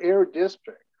 because we're an air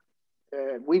district,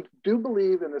 we do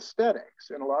believe in aesthetics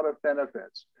and a lot of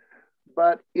benefits,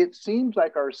 but it seems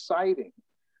like our siting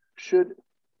should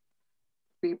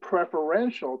be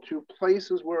preferential to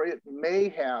places where it may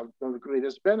have the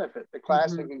greatest benefit. The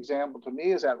classic example to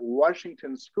me is at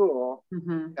Washington School,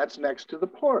 that's next to the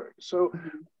port. So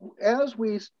as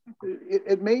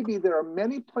it may be there are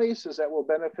many places that will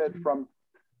benefit from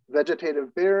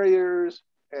vegetative barriers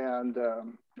and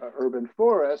urban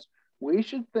forests. We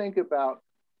should think about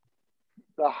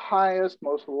the highest,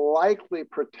 most likely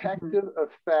protective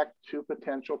effect to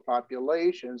potential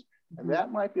populations. And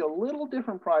that might be a little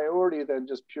different priority than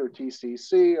just pure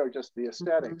TCC or just the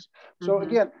aesthetics. So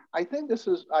again, I think this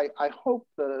is, I hope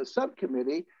the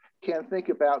subcommittee can think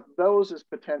about those as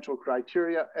potential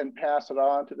criteria and pass it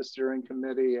on to the steering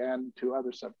committee and to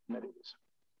other subcommittees.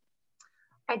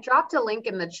 I dropped a link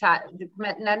in the chat.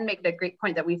 Ned made a great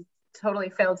point that we totally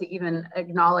failed to even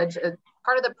acknowledge.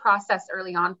 Part of the process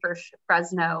early on for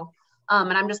Fresno,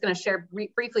 and I'm just going to share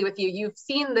briefly with you. You've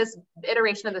seen this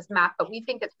iteration of this map, but we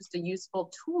think it's just a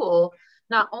useful tool,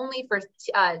 not only for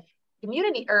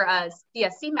community or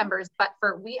CSC members, but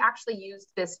we actually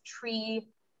used this tree,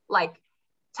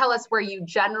 tell us where you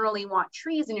generally want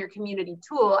trees in your community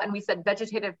tool. And we said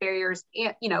vegetative barriers,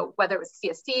 whether it was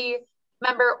CSC,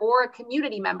 member or a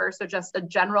community member, so just a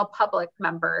general public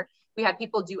member. We had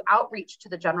people do outreach to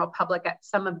the general public at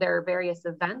some of their various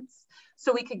events,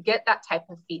 so we could get that type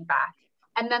of feedback.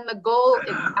 And then the goal,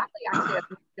 exactly, actually, as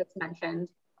you just mentioned,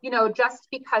 you know, just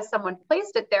because someone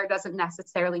placed it there doesn't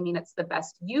necessarily mean it's the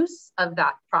best use of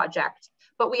that project,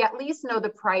 but we at least know the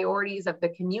priorities of the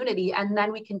community, and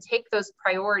then we can take those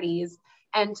priorities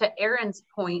and, to Erin's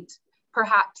point,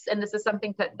 perhaps, and this is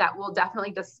something that we'll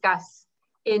definitely discuss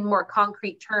in more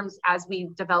concrete terms as we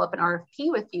develop an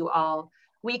RFP with you all,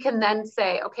 we can then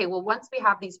say, okay, well, once we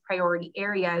have these priority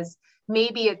areas,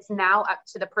 maybe it's now up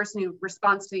to the person who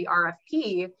responds to the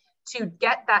RFP to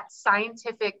get that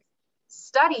scientific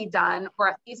study done, or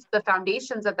at least the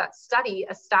foundations of that study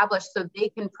established, so they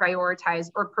can prioritize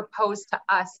or propose to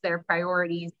us their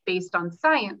priorities based on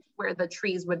science, where the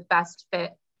trees would best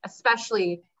fit,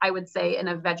 especially, I would say, in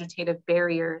a vegetative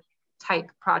barrier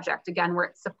type project, again, where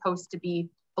it's supposed to be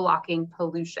blocking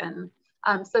pollution.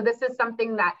 So this is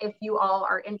something that, if you all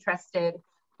are interested,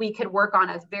 we could work on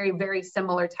a very, very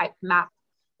similar type map,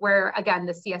 where, again,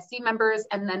 the CSC members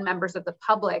and then members of the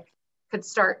public could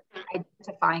start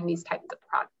identifying these types of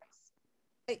projects.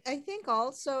 I think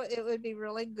also it would be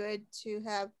really good to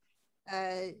have,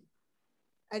 I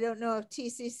don't know if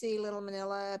TCC, Little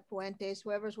Manila, Puentes,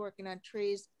 whoever's working on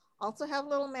trees, also have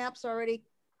little maps already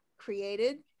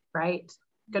created. Right,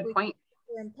 good point.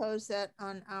 Impose that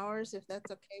on ours, if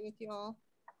that's okay with you all.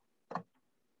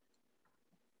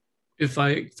 If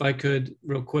I could,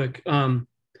 real quick.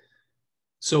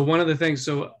 So one of the things,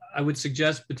 so I would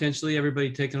suggest potentially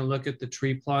everybody taking a look at the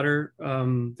tree plotter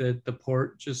that the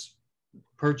port just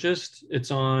purchased. It's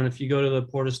on, if you go to the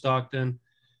Port of Stockton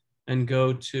and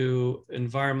go to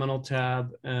environmental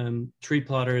tab, and tree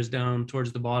plotter is down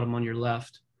towards the bottom on your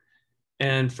left.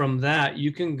 And from that,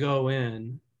 you can go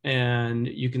in and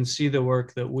you can see the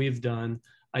work that we've done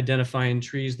identifying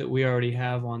trees that we already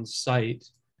have on site,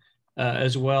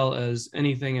 as well as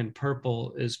anything in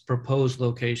purple is proposed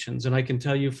locations. And I can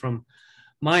tell you from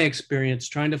my experience,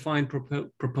 trying to find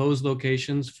proposed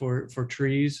locations for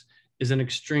trees is an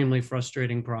extremely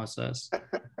frustrating process.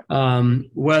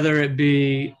 Whether it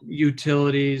be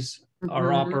utilities,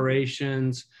 our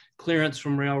operations, clearance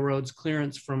from railroads,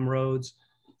 clearance from roads,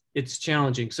 it's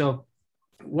challenging. So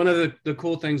one of the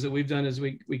cool things that we've done is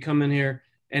we come in here,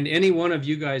 and any one of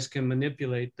you guys can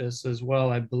manipulate this as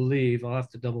well, I believe. I'll have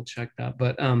to double check that,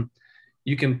 but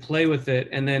you can play with it.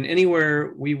 And then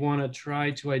anywhere we want to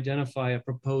try to identify a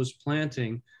proposed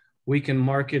planting, we can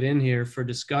mark it in here for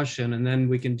discussion, and then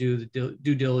we can do the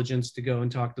due diligence to go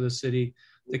and talk to the city,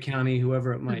 the county,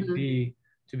 whoever it might be,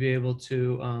 to be able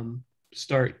to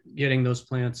start getting those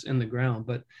plants in the ground.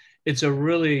 But it's a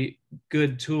really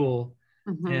good tool.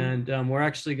 And we're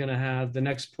actually going to have the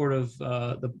next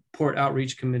the Port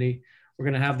Outreach Committee, we're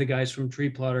going to have the guys from Tree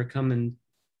Plotter come and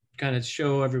kind of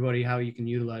show everybody how you can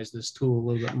utilize this tool a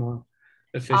little bit more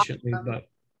efficiently. Awesome. But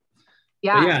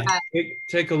yeah,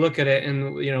 take a look at it,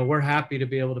 and you know, we're happy to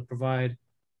be able to provide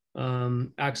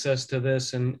access to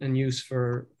this and use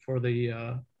for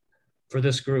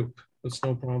this group. It's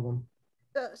no problem.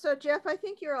 So Jeff, I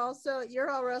think you're also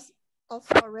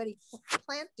already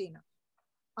planting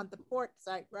on the port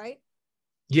site, right?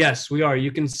 Yes, we are.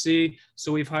 You can see,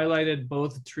 so we've highlighted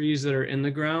both trees that are in the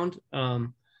ground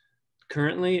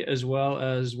currently, as well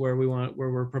as where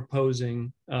we're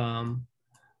proposing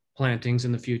plantings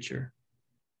in the future.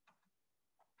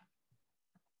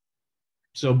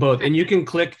 So both, and you can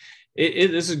click,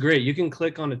 this is great. You can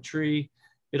click on a tree.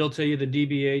 It'll tell you the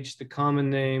DBH, the common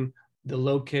name, the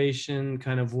location,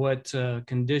 kind of what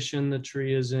condition the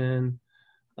tree is in.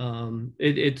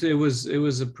 It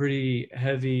was a pretty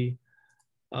heavy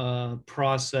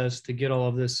process to get all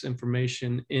of this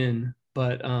information in,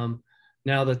 but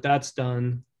now that that's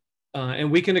done,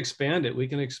 and we can expand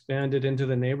it into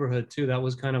the neighborhood too. That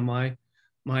was kind of my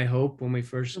hope when we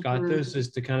first got this,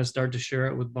 is to kind of start to share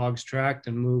it with Boggs Tract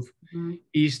and move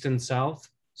east and south.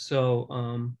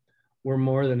 So we're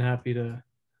more than happy to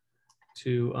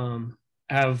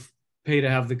have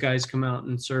the guys come out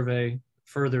and survey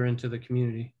further into the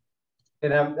community.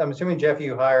 And I'm assuming, Jeff,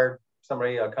 you hired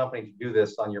somebody, a company, to do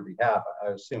this on your behalf, I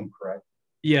assume, correct?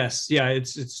 Yes, yeah,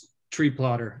 it's Tree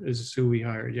Plotter is who we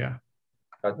hired, yeah.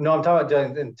 No, I'm talking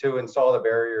about to install the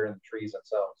barrier and the trees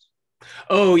themselves.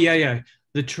 Oh, yeah.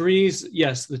 The trees,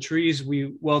 yes, the trees,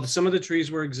 some of the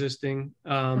trees were existing,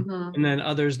 and then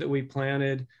others that we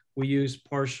planted, we used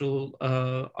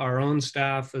our own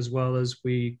staff, as well as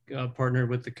we partnered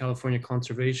with the California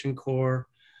Conservation Corps.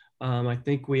 I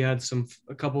think we had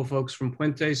a couple of folks from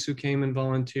Puentes who came and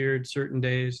volunteered certain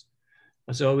days.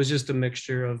 So it was just a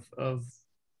mixture of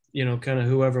you know, kind of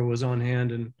whoever was on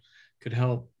hand and could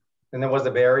help. And then was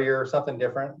the barrier something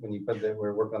different when you put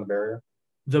we're working on the barrier?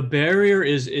 The barrier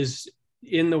is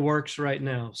in the works right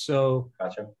now. So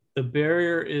gotcha. The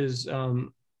barrier is,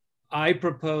 I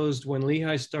proposed when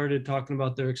Lehigh started talking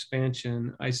about their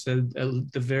expansion, I said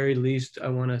at the very least, I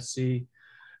want to see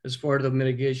as part of the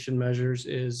mitigation measures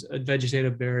is a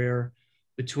vegetative barrier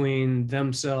between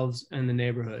themselves and the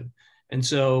neighborhood. And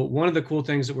so one of the cool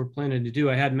things that we're planning to do,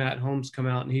 I had Matt Holmes come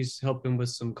out and he's helping with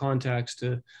some contacts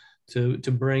to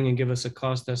bring and give us a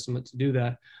cost estimate to do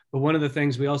that. But one of the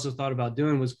things we also thought about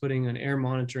doing was putting an air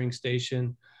monitoring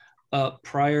station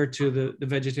prior to the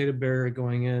vegetative barrier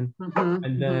going in,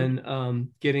 and then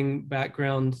getting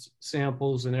background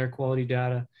samples and air quality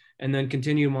data, and then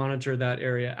continue to monitor that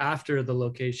area after the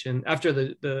location, after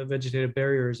the vegetative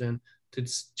barrier is in, to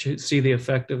see the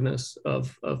effectiveness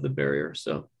of the barrier.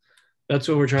 So that's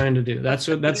what we're trying to do. That's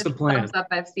the plan. Thumbs up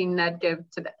I've seen Ned give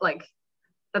to like,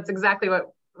 that's exactly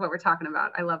what we're talking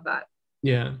about. I love that.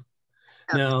 Yeah.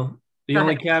 Now, the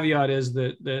only caveat is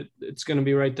that it's going to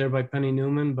be right there by Penny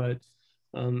Newman, but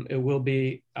it will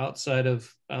be outside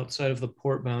of the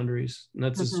port boundaries, and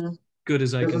that's as good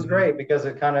as I can do. This is great because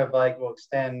it kind of like will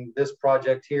extend this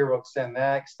project here, will extend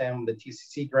that, extend the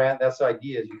TCC grant. That's the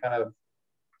idea, is you kind of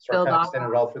start kind of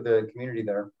extending it all through the community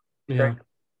there. Yeah.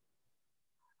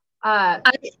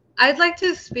 I'd like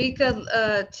to speak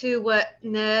to what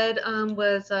Ned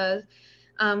was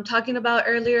talking about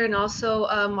earlier, and also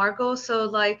Margot. So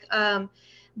like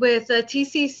with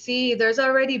TCC, there's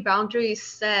already boundaries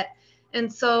set.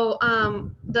 And so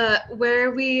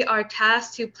where we are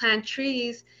tasked to plant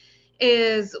trees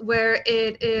is where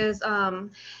it is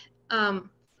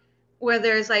where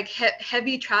there's like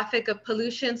heavy traffic of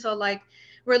pollution. So like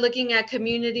we're looking at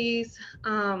communities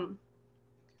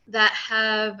that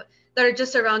are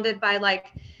just surrounded by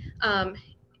like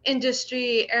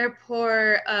industry,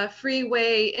 airport,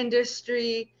 freeway,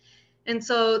 industry. And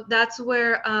so that's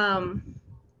where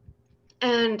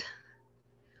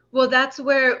that's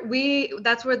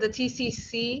where the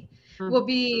TCC will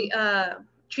be,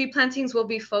 tree plantings will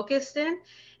be focused in.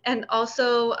 And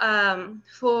also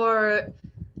for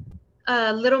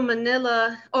Little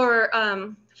Manila, or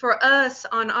for us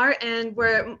on our end,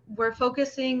 we're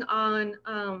focusing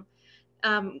on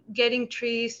getting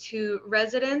trees to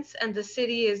residents, and the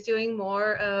city is doing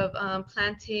more of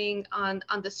planting on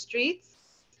the streets.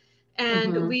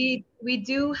 And we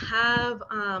do have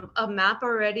a map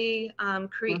already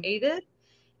created,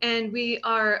 and we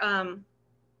are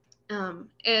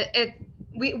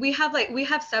we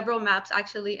have several maps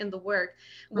actually in the work.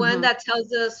 One that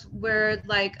tells us where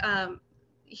like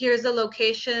here's a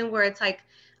location where it's like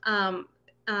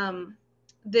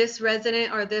this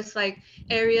resident or this like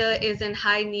area is in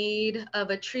high need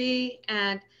of a tree,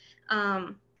 and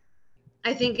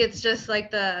I think it's just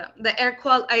like the air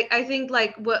quality. I think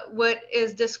like what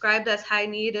is described as high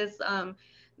need is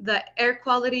the air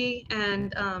quality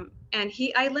and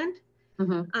heat island,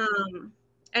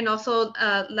 and also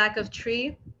lack of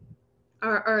tree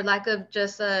or lack of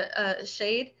just a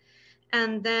shade,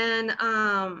 and then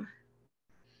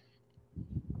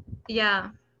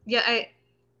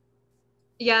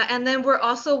and then we're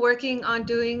also working on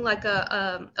doing like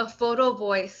a photo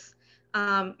voice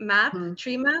map,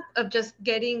 tree map, of just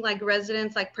getting like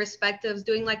residents like perspectives,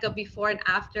 doing like a before and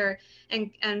after,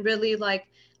 and really like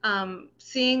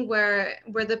seeing where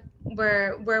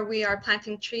we are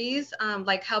planting trees,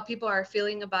 like how people are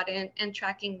feeling about it, and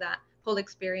tracking that whole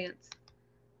experience.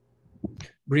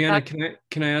 Brianna,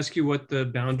 can I ask you what the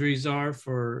boundaries are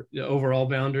for the overall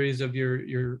boundaries of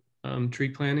your tree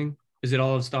planting? Is it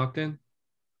all of Stockton?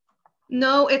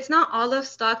 No, it's not all of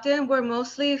Stockton. We're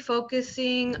mostly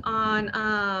focusing on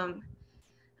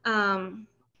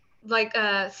like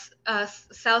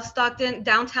South Stockton,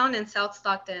 downtown, and South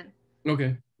Stockton.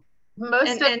 Okay.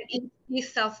 And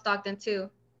East South Stockton too.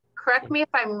 Correct me if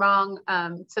I'm wrong,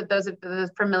 to those of those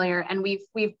familiar, and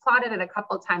we've plotted it a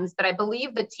couple of times, but I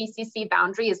believe the TCC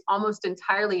boundary is almost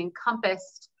entirely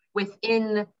encompassed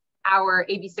within our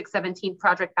AB 617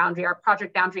 project boundary. Our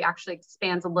project boundary actually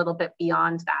expands a little bit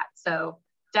beyond that. So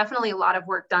definitely a lot of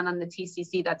work done on the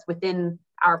TCC that's within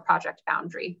our project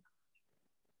boundary.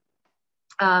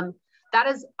 That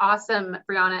is awesome,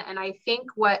 Brianna. And I think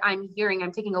what I'm hearing,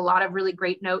 I'm taking a lot of really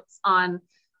great notes on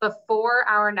before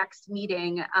our next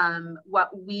meeting. What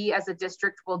we as a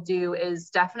district will do is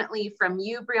definitely from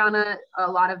you, Brianna, a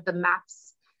lot of the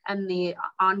maps and the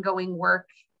ongoing work,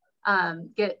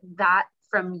 get that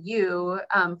from you,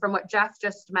 from what Jeff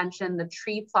just mentioned, the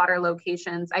tree plotter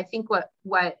locations. I think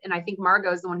and I think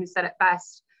Margot is the one who said it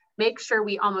best, make sure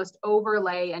we almost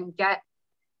overlay and get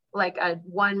like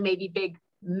one maybe big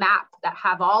map that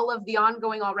have all of the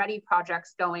ongoing already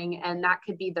projects going. And that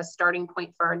could be the starting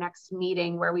point for our next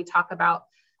meeting, where we talk about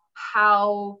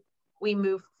how we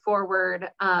move forward,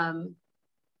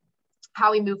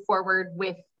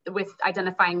 with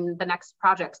identifying the next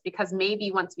projects, because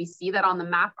maybe once we see that on the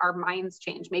map, our minds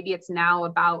change. Maybe it's now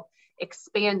about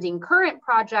expanding current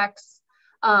projects,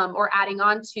 or adding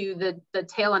on to the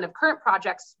tail end of current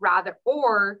projects rather,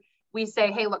 or we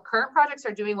say, hey, look, current projects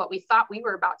are doing what we thought we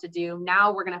were about to do.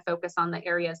 Now we're going to focus on the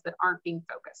areas that aren't being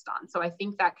focused on. So I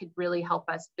think that could really help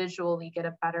us visually get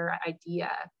a better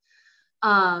idea.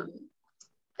 Go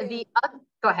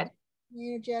ahead.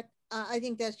 Interject. I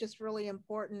think that's just really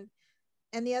important.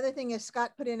 And the other thing is,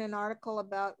 Scott put in an article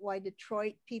about why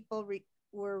Detroit people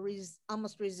were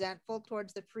almost resentful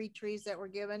towards the free trees that were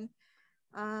given.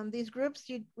 These groups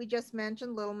we just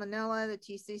mentioned, Little Manila, the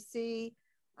TCC,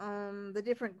 the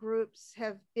different groups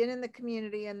have been in the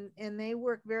community, and they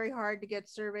work very hard to get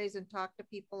surveys and talk to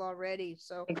people already.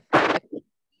 So we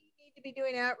need to be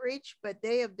doing outreach, but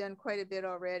they have done quite a bit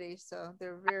already. So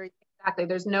they're very— Exactly.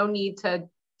 There's no need to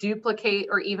duplicate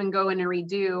or even go in and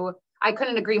redo. I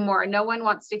couldn't agree more. No one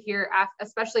wants to hear,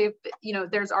 especially if, you know,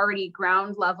 there's already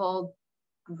ground level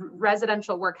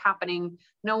residential work happening.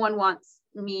 No one wants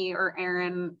me or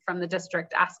Aaron from the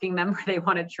district asking them where they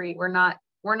want a tree. We're not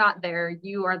there.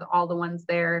 You are all the ones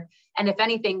there. And if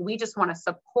anything, we just want to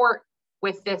support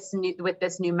with this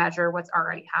new measure what's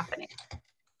already happening.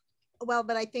 Well,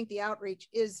 but I think the outreach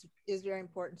is very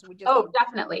important. So we just— Oh,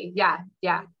 definitely. Yeah.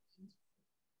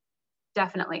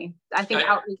 Definitely. I think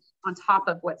outreach on top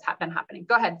of what's been happening.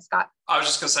 Go ahead, Scott. I was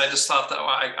just going to say, I just thought that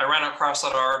I ran across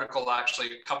that article actually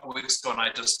a couple of weeks ago, and I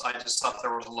just thought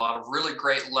there was a lot of really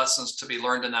great lessons to be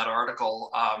learned in that article,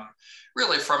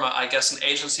 really from I guess an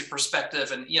agency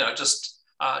perspective, and just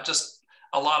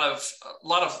a lot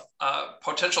of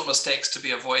potential mistakes to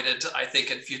be avoided, I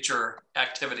think, in future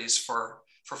activities for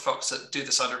folks that do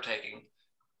this undertaking.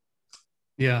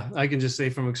 Yeah, I can just say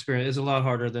from experience, it's a lot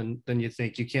harder than you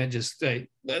think. You can't just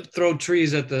throw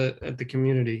trees at the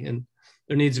community, and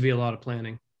there needs to be a lot of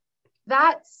planning.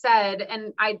 That said,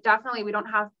 and we don't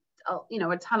have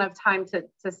a ton of time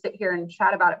to sit here and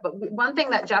chat about it, but one thing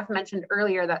that Jeff mentioned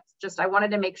earlier that's just I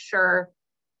wanted to make sure,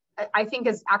 I think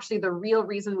is actually the real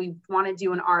reason we want to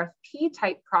do an RFP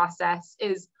type process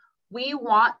is we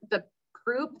want the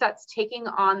group that's taking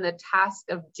on the task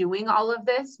of doing all of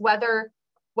this, whether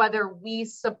we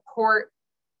support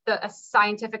the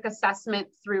scientific assessment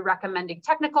through recommending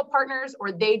technical partners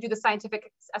or they do the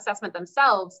scientific assessment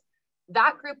themselves,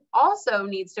 that group also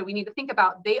we need to think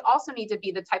about, they also need to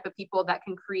be the type of people that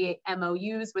can create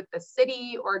MOUs with the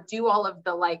city or do all of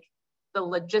the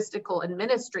logistical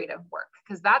administrative work,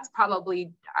 because that's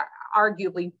probably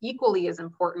arguably equally as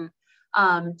important.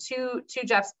 To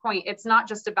Jeff's point, it's not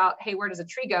just about, hey, where does a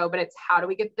tree go, but it's how do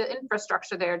we get the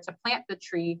infrastructure there to plant the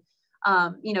tree.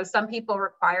 Some people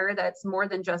require that it's more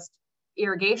than just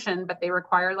irrigation, but they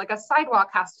require like a sidewalk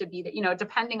has to be that,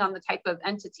 depending on the type of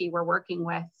entity we're working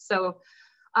with. So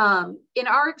in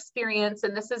our experience,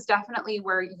 and this is definitely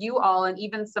where you all, and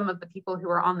even some of the people who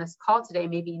are on this call today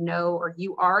maybe know, or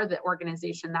you are the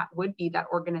organization that would be that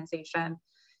organization.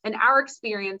 In our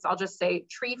experience, I'll just say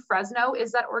Tree Fresno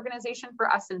is that organization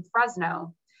for us in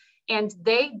Fresno. And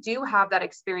they do have that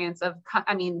experience of,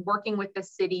 working with the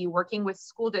city, working with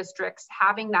school districts,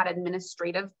 having that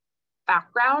administrative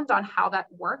background on how that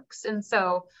works. And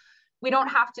so we don't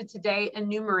have to today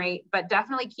enumerate, but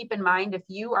definitely keep in mind if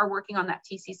you are working on that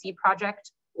TCC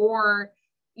project or,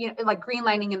 like green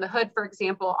lining in the hood, for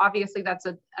example, obviously that's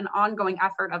an ongoing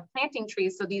effort of planting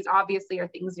trees. So these obviously are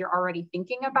things you're already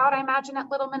thinking about, I imagine, at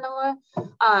Little Manila.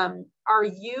 Are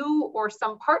you or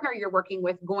some partner you're working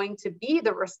with going to be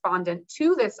the respondent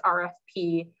to this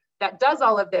RFP that does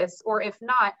all of this? Or if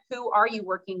not, who are you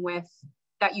working with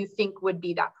that you think would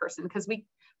be that person? Because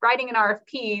writing an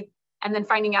RFP and then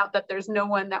finding out that there's no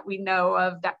one that we know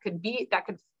of that could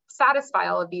satisfy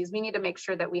all of these, we need to make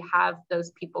sure that we have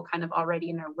those people kind of already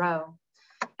in a row.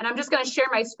 And I'm just going to share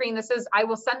my screen. I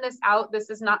will send this out. This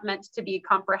is not meant to be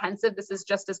comprehensive. This is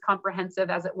just as comprehensive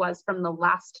as it was from the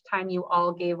last time you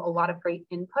all gave a lot of great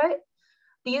input.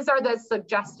 These are the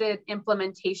suggested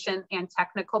implementation and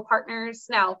technical partners.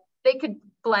 Now, they could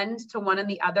blend to one and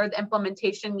the other. The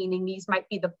implementation, meaning these might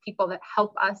be the people that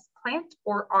help us plant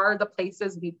or are the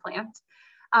places we plant.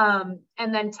 And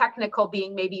then technical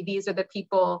being maybe these are the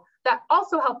people that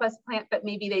also help us plant, but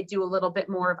maybe they do a little bit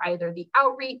more of either the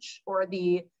outreach or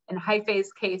in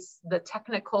Haifei's case, the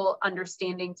technical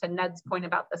understanding, to Ned's point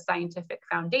about the scientific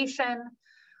foundation.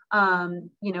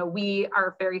 We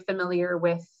are very familiar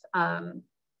with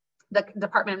the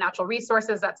Department of Natural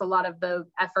Resources, that's a lot of the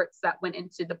efforts that went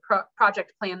into the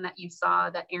project plan that you saw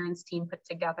that Aaron's team put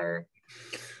together.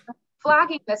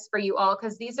 Flagging this for you all,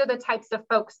 because these are the types of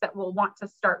folks that will want to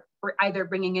start either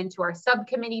bringing into our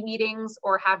subcommittee meetings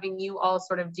or having you all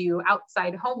sort of do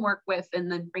outside homework with,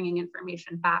 and then bringing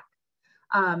information back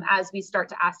as we start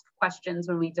to ask questions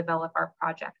when we develop our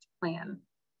project plan.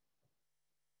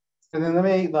 And then let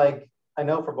me, like, I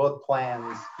know for both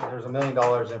plans, there's $1 million in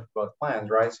for both plans,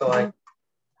 right? So like,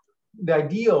 the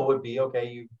ideal would be,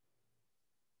 okay,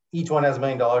 each one has $1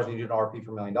 million and you do an RP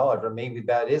for $1 million, but maybe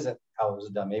that isn't how it was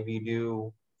done. Maybe you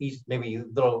do maybe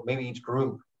each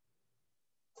group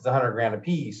is 100 grand a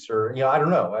piece, or, you know, I don't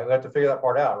know. I have to figure that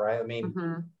part out, right? I mean,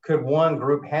 could one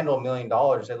group handle $1 million?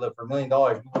 Say, look, for $1 million,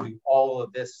 we will do all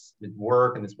of this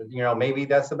work and this, you know, maybe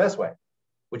that's the best way,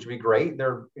 which would be great.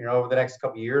 They're, you know, over the next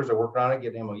couple of years, they're working on it,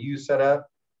 getting MOUs set up,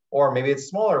 or maybe it's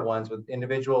smaller ones with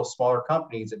individual smaller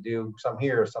companies that do some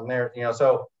here, some there, you know.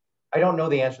 So I don't know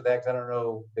the answer to that because I don't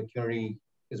know the community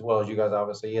as well as you guys,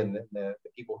 obviously, and the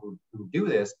people who do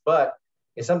this, but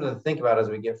it's something to think about as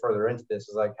we get further into this,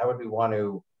 is like, how would we want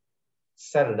to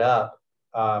set it up?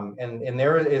 And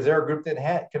is there a group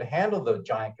that could handle the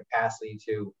giant capacity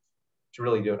to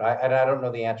really do it? I don't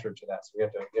know the answer to that, so we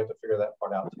have to figure that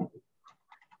part out too.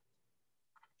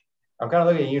 I'm kind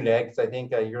of looking at you, Nick, because I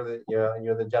think you're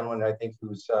the gentleman I think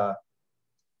who's on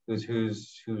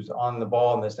the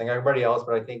ball in this thing. Everybody else,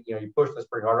 but I think, you know, you push this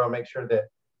pretty hard. I want to make sure that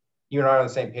you and I are on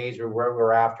the same page with where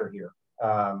we're after here.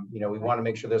 You know, we want to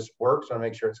make sure this works. We want to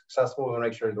make sure it's successful. We want to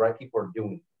make sure the right people are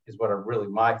doing it, is what really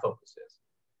my focus is.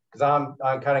 Because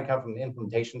I'm kind of come from the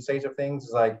implementation stage of things.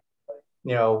 It's like,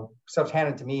 you know, stuff's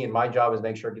handed to me and my job is to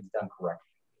make sure it gets done correctly,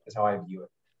 is how I view it.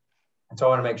 And so I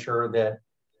want to make sure that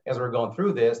as we're going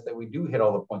through this, that we do hit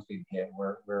all the points we hit.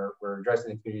 We're addressing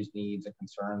the community's needs and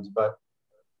concerns, but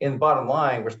in the bottom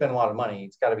line, we're spending a lot of money.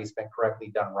 It's got to be spent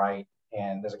correctly, done right,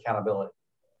 and there's accountability.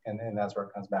 And that's where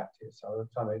it comes back to. So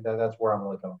that's where I'm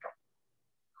really coming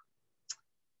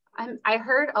from. I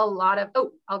heard a lot of,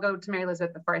 I'll go to Mary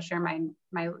Elizabeth before I share my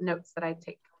notes that I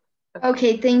take.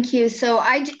 Okay, thank you. So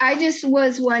I just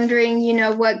was wondering, you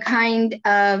know, what kind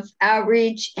of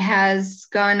outreach has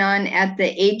gone on at the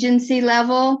agency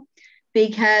level,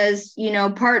 because, you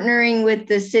know, partnering with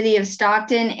the city of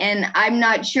Stockton, and I'm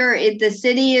not sure if the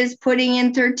city is putting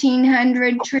in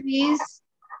 1,300 trees.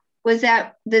 Was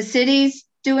that the city's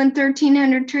doing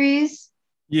 1,300 trees?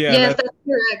 Yeah, yes, that's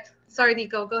correct. Sorry,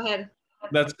 Nico, go ahead.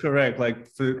 That's correct. Like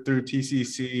through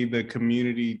TCC, the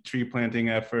community tree planting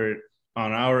effort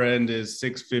on our end is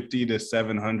 650 to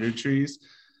 700 trees.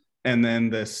 And then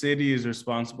the city is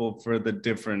responsible for the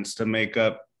difference to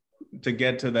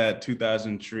get to that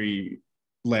 2,000 tree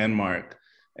landmark.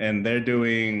 And they're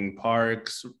doing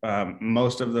parks,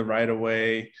 most of the right of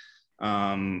way.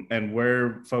 And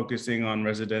we're focusing on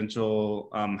residential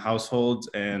households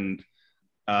and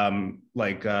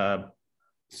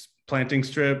planting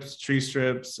strips, tree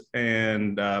strips,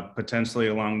 and potentially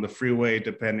along the freeway,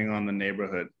 depending on the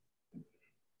neighborhood.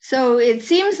 So it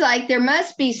seems like there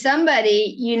must be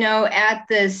somebody, you know, at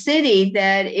the city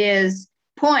that is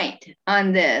point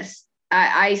on this.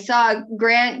 I saw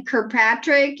Grant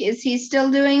Kirkpatrick. Is he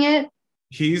still doing it?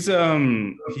 He's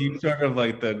sort of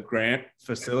like the grant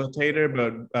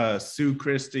facilitator, but Sue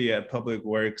Christie at Public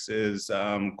Works is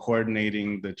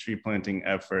coordinating the tree planting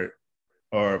effort.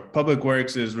 Or Public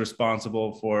Works is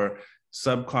responsible for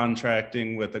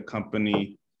subcontracting with a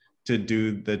company to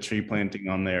do the tree planting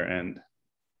on their end.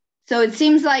 So it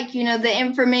seems like, you know, the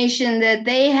information that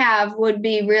they have would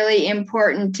be really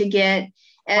important to get.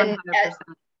 And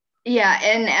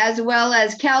and as well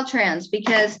as Caltrans,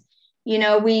 because, you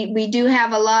know, we do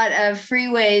have a lot of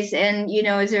freeways, and, you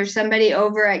know, is there somebody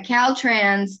over at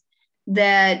Caltrans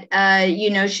that,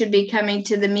 you know, should be coming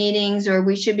to the meetings, or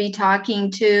we should be talking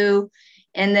to,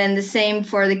 and then the same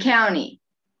for the county.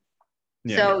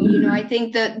 Yeah. So, you know, I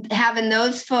think that having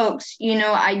those folks, you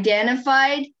know,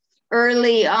 identified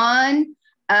early on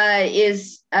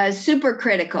is super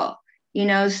critical, you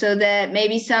know, so that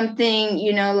maybe something,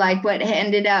 you know, like what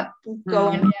ended up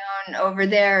going down over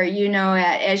there, you know,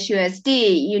 at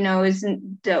SUSD, you know,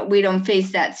 isn't that we don't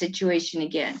face that situation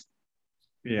again.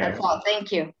 Yeah. That's all.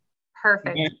 Thank you.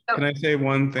 Perfect. Can I say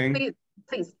one thing?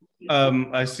 Please.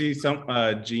 I see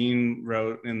Jean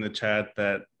wrote in the chat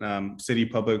that City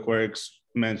Public Works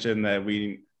mentioned that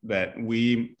we,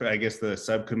 I guess the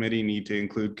subcommittee, need to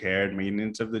include care and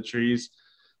maintenance of the trees.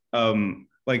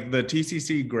 Like the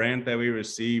TCC grant that we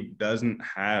received doesn't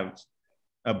have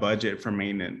a budget for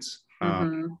maintenance.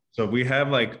 So we have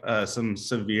like some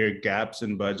severe gaps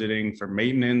in budgeting for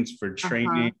maintenance, for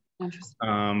training,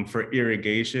 for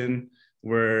irrigation.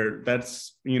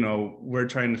 that's, we're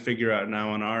trying to figure out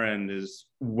now on our end is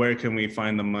where can we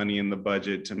find the money in the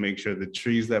budget to make sure the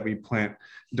trees that we plant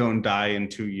don't die in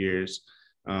 2 years,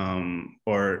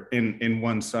 or in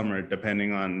one summer,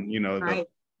 depending on, right.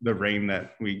 the rain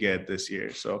that we get this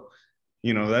year. So,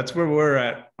 that's where we're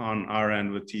at on our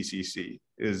end with TCC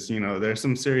is, there's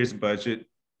some serious budget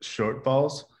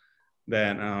shortfalls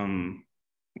that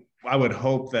I would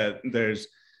hope that there's,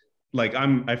 like,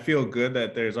 I feel good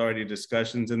that there's already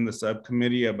discussions in the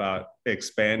subcommittee about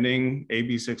expanding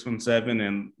AB 617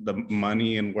 and the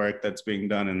money and work that's being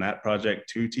done in that project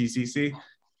to TCC,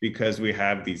 because we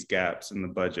have these gaps in the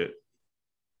budget.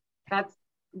 That's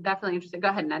definitely interesting. Go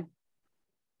ahead, Ned.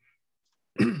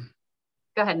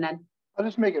 Go ahead, Ned. I'll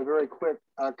just make a very quick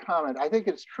comment. I think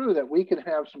it's true that we can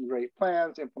have some great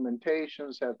plans,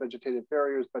 implementations, have vegetative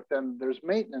barriers, but then there's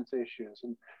maintenance issues.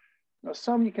 And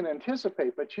some you can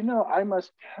anticipate, but I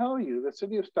must tell you, the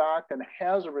city of Stockton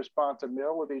has a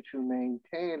responsibility to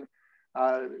maintain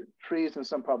trees in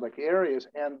some public areas.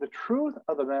 And the truth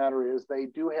of the matter is they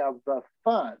do have the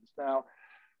funds. Now,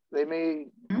 they may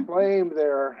claim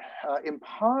they're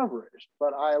impoverished,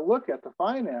 but I look at the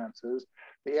finances,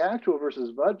 the actual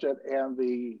versus budget, and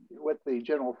what the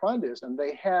general fund is, and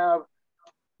they have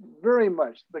very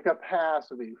much the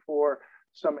capacity for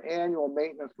some annual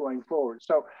maintenance going forward.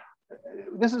 So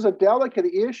this is a delicate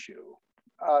issue.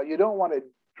 You don't want to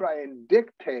try and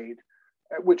dictate,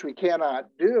 which we cannot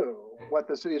do, what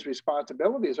the city's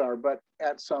responsibilities are, but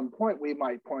at some point we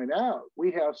might point out,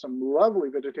 we have some lovely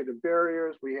vegetative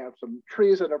barriers, we have some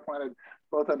trees that are planted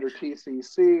both under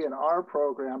TCC and our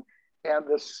program, and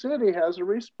the city has a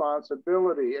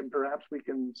responsibility, and perhaps we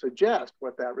can suggest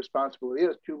what that responsibility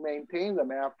is, to maintain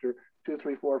them after 2,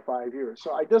 3, 4, 5 years.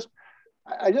 So I just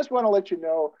want to let you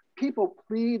know, people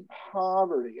plead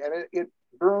poverty, and it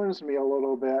burns me a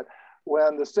little bit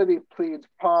when the city pleads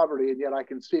poverty, and yet I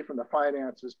can see from the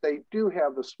finances, they do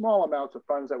have the small amounts of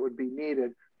funds that would be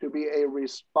needed to be a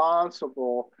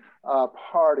responsible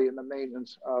party in the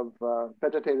maintenance of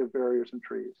vegetative barriers and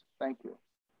trees. Thank you.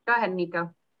 Go ahead,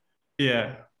 Nico.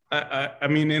 Yeah, I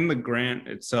mean, in the grant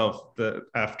itself,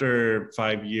 after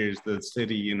 5 years, the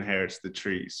city inherits the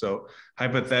trees. So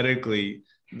hypothetically,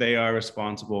 they are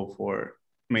responsible for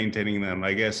maintaining them.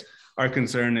 I guess our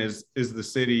concern is the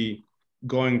city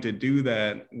going to do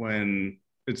that when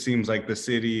it seems like the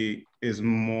city is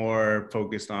more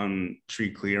focused on tree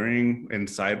clearing and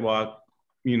sidewalk,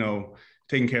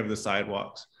 taking care of the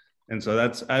sidewalks. And so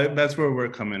that's where we're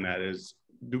coming at, is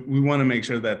we want to make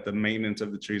sure that the maintenance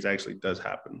of the trees actually does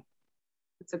happen.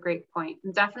 That's a great point.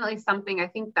 And definitely something, I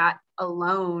think that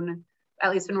alone,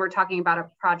 at least when we're talking about a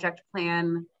project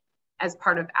plan as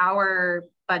part of our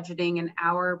budgeting and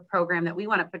our program that we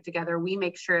want to put together, we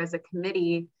make sure as a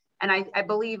committee, and I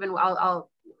believe, and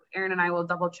Aaron and I will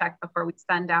double check before we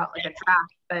send out like a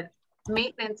draft, but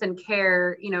maintenance and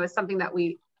care, is something that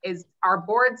is our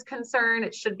board's concern.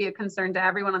 It should be a concern to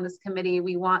everyone on this committee.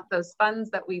 We want those funds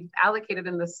that we've allocated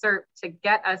in the CERP to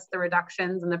get us the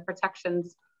reductions and the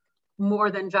protections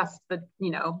more than just the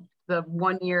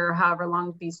 1 year, however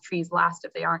long these trees last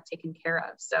if they aren't taken care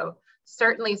of. So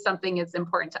certainly something is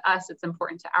important to us. It's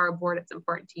important to our board. It's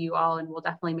important to you all. And we'll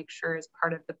definitely make sure as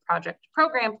part of the project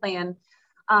program plan.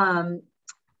 And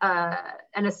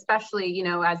especially,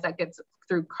 as that gets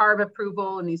through CARB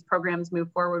approval and these programs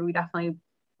move forward, we definitely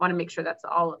want to make sure that's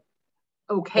all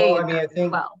okay. Well, I mean, I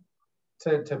think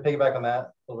to piggyback on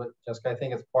that a little bit, Jessica, I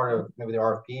think it's part of maybe the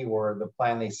RFP where the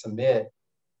plan they submit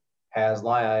has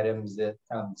line items that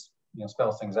kind of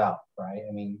spells things out, right?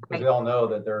 I mean, because we all know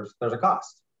that there's a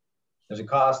cost. There's a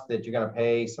cost that you're going to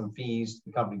pay some fees to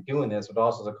the company doing this, but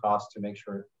also there's a cost to make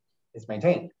sure it's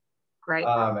maintained. Right.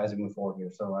 As we move forward here.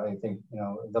 So I think,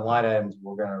 the line items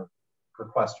we're going to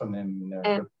request from them in their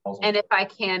proposals. And if I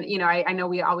can, I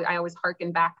know I always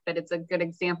harken back, but it's a good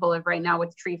example of right now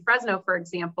with Tree Fresno, for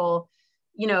example,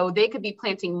 they could be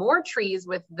planting more trees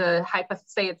with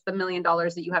say it's the $1 million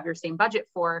that you have your same budget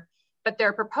for, but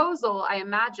their proposal, I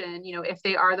imagine, if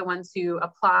they are the ones who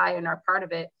apply and are part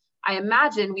of it, I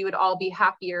imagine we would all be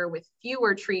happier with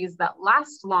fewer trees that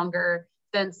last longer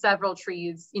than several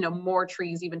trees, more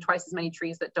trees, even twice as many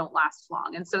trees that don't last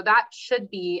long. And so that should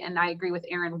be, and I agree with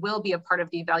Aaron, will be a part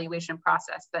of the evaluation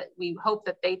process that we hope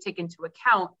that they take into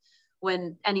account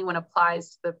when anyone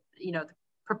applies to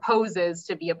proposes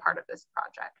to be a part of this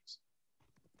project.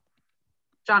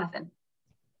 Jonathan.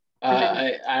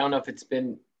 I don't know if it's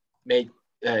been made,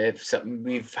 if something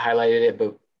we've highlighted it,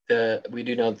 but we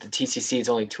do know the TCC is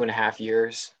only 2.5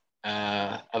 years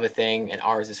of a thing, and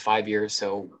ours is 5 years.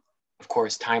 So of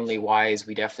course, timely wise,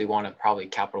 we definitely want to probably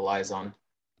capitalize on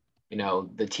you know,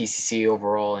 the TCC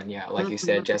overall. And yeah, like you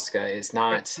said, Jessica, is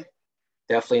not,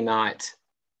 definitely not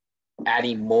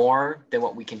adding more than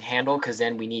what we can handle, because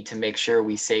then we need to make sure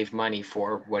we save money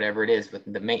for whatever it is with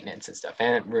the maintenance and stuff.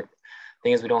 And the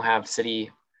thing is, we don't have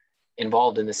city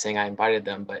involved in this thing. I invited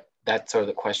them, but that's sort of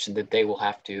the question that they will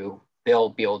have to, they'll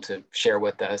be able to share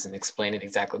with us and explain it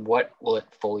exactly. What will it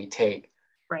fully take?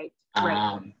 Right.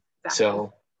 Exactly.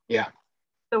 So yeah.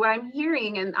 So what I'm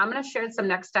hearing, and I'm going to share some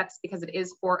next steps because it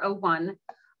is 4:01.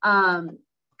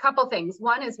 Couple things.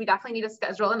 One is we definitely need to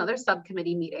schedule another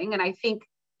subcommittee meeting. And I think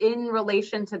in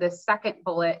relation to this second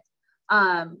bullet,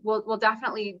 we'll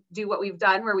definitely do what we've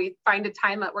done where we find a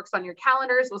time that works on your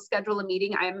calendars. We'll schedule a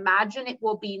meeting. I imagine it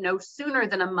will be no sooner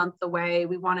than a month away.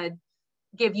 We want to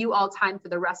give you all time for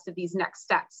the rest of these next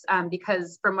steps,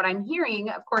 because from what I'm hearing,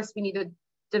 of course, we need to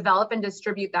develop and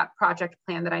distribute that project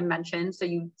plan that I mentioned. So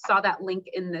you saw that link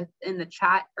in the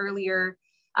chat earlier.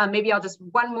 Maybe I'll just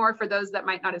one more for those that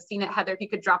might not have seen it. Heather, if you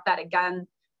could drop that again.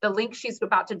 The link she's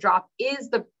about to drop is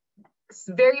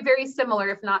very, very similar,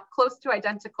 if not close to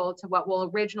identical to what we'll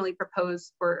originally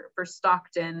propose for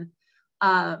Stockton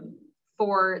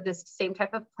for this same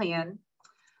type of plan.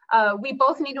 We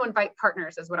both need to invite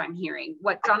partners is what I'm hearing.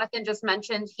 What Jonathan just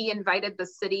mentioned, he invited the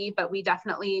city, but we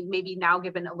definitely maybe now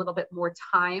given a little bit more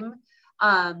time,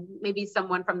 maybe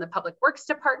someone from the Public Works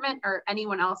Department or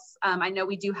anyone else. I know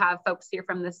we do have folks here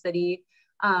from the city,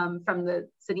 from the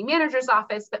city manager's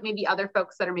office, but maybe other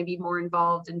folks that are maybe more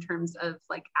involved in terms of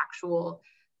like actual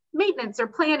maintenance or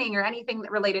planning or anything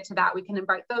that related to that. We can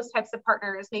invite those types of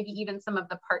partners, maybe even some of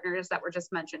the partners that were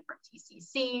just mentioned from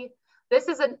TCC. This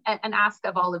is an ask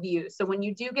of all of you. So when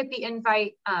you do get the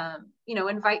invite, you know,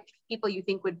 invite people you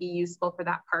think would be useful for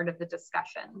that part of the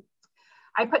discussion.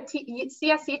 I put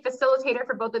CSC facilitator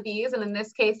for both of these, and in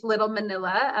this case, Little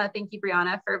Manila. Thank you,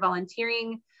 Brianna, for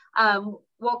volunteering.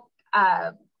 We'll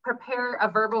prepare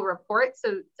a verbal report.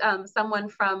 So someone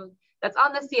from that's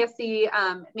on the CSC,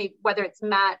 maybe whether it's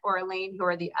Matt or Elaine, who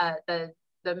are the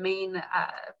main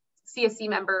CSC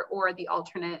member or the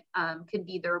alternate, could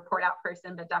be the report out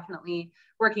person, but definitely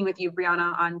working with you,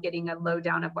 Brianna, on getting a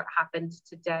lowdown of what happened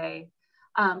today.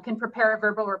 Can prepare a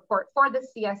verbal report for the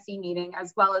CSC meeting,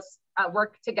 as well as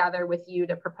work together with you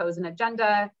to propose an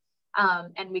agenda,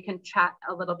 and we can chat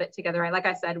a little bit together. Like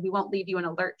I said, we won't leave you in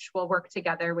a lurch. We'll work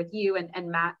together with you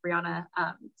and Matt, Brianna,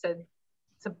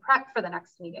 to prep for the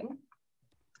next meeting.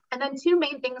 And then two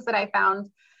main things that I found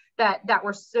that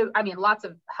were lots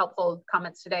of helpful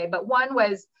comments today, but one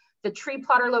was the tree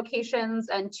plotter locations,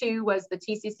 and two was the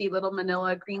TCC Little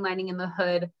Manila green lining in the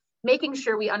hood, making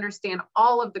sure we understand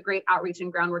all of the great outreach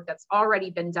and groundwork that's already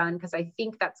been done, because I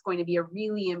think that's going to be a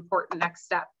really important next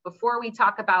step. Before we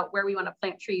talk about where we want to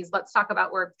plant trees, let's talk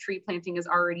about where tree planting is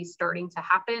already starting to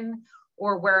happen,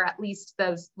 or where at least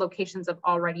those locations have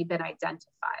already been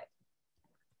identified.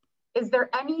 Is there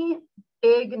any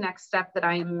big next step that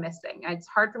I am missing? It's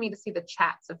hard for me to see the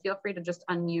chat, so feel free to just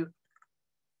unmute.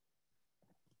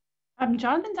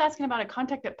 Jonathan's asking about a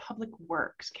contact at Public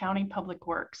Works, County Public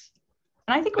Works.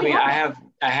 And I think I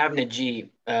have Najee.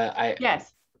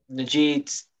 Yes.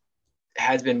 Najee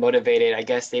has been motivated. I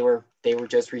guess they were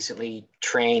just recently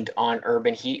trained on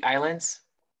urban heat islands.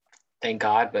 Thank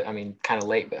God, but I mean, kind of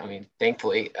late, but I mean,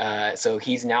 thankfully. So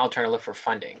he's now trying to look for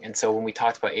funding. And so when we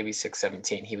talked about AB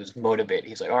 617, he was motivated.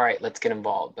 He's like, all right, let's get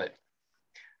involved. But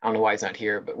I don't know why he's not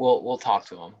here, but we'll talk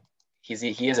to him. He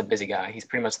is a busy guy. He's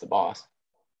pretty much the boss.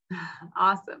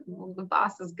 Awesome. Well, the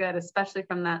boss is good, especially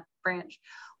from that branch.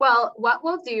 Well, what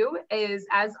we'll do is,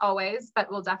 as always, but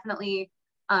we'll definitely,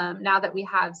 now that we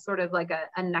have sort of like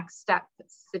a next step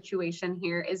situation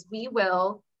here, is we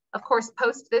will, of course,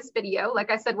 post this video. Like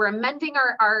I said, we're amending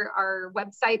our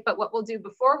website, but what we'll do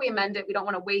before we amend it, we don't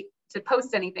want to wait to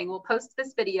post anything. We'll post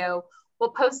this video, we'll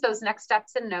post those next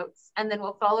steps and notes, and then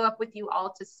we'll follow up with you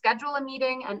all to schedule a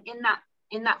meeting. And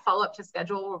in that follow-up to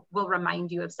schedule, we'll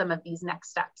remind you of some of these next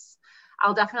steps.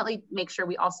 I'll definitely make sure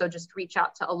we also just reach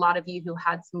out to a lot of you who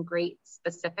had some great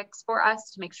specifics for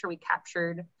us to make sure we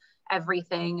captured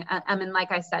everything. And then,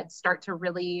 like I said, start to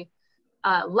really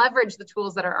leverage the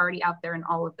tools that are already out there and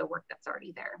all of the work that's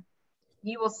already there.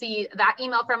 You will see that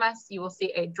email from us. You will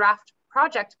see a draft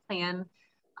project plan,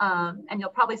 and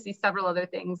you'll probably see several other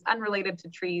things unrelated to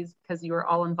trees because you are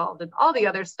all involved in all the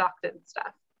other Stockton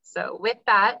stuff. So with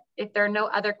that, if there are no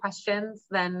other questions,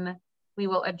 then we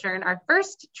will adjourn our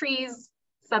first trees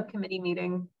subcommittee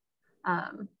meeting,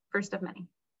 first of many.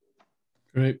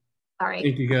 Great. All right.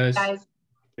 Thank you, guys.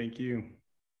 Thank you.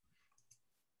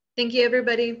 Thank you,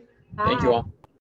 everybody. Thank you all.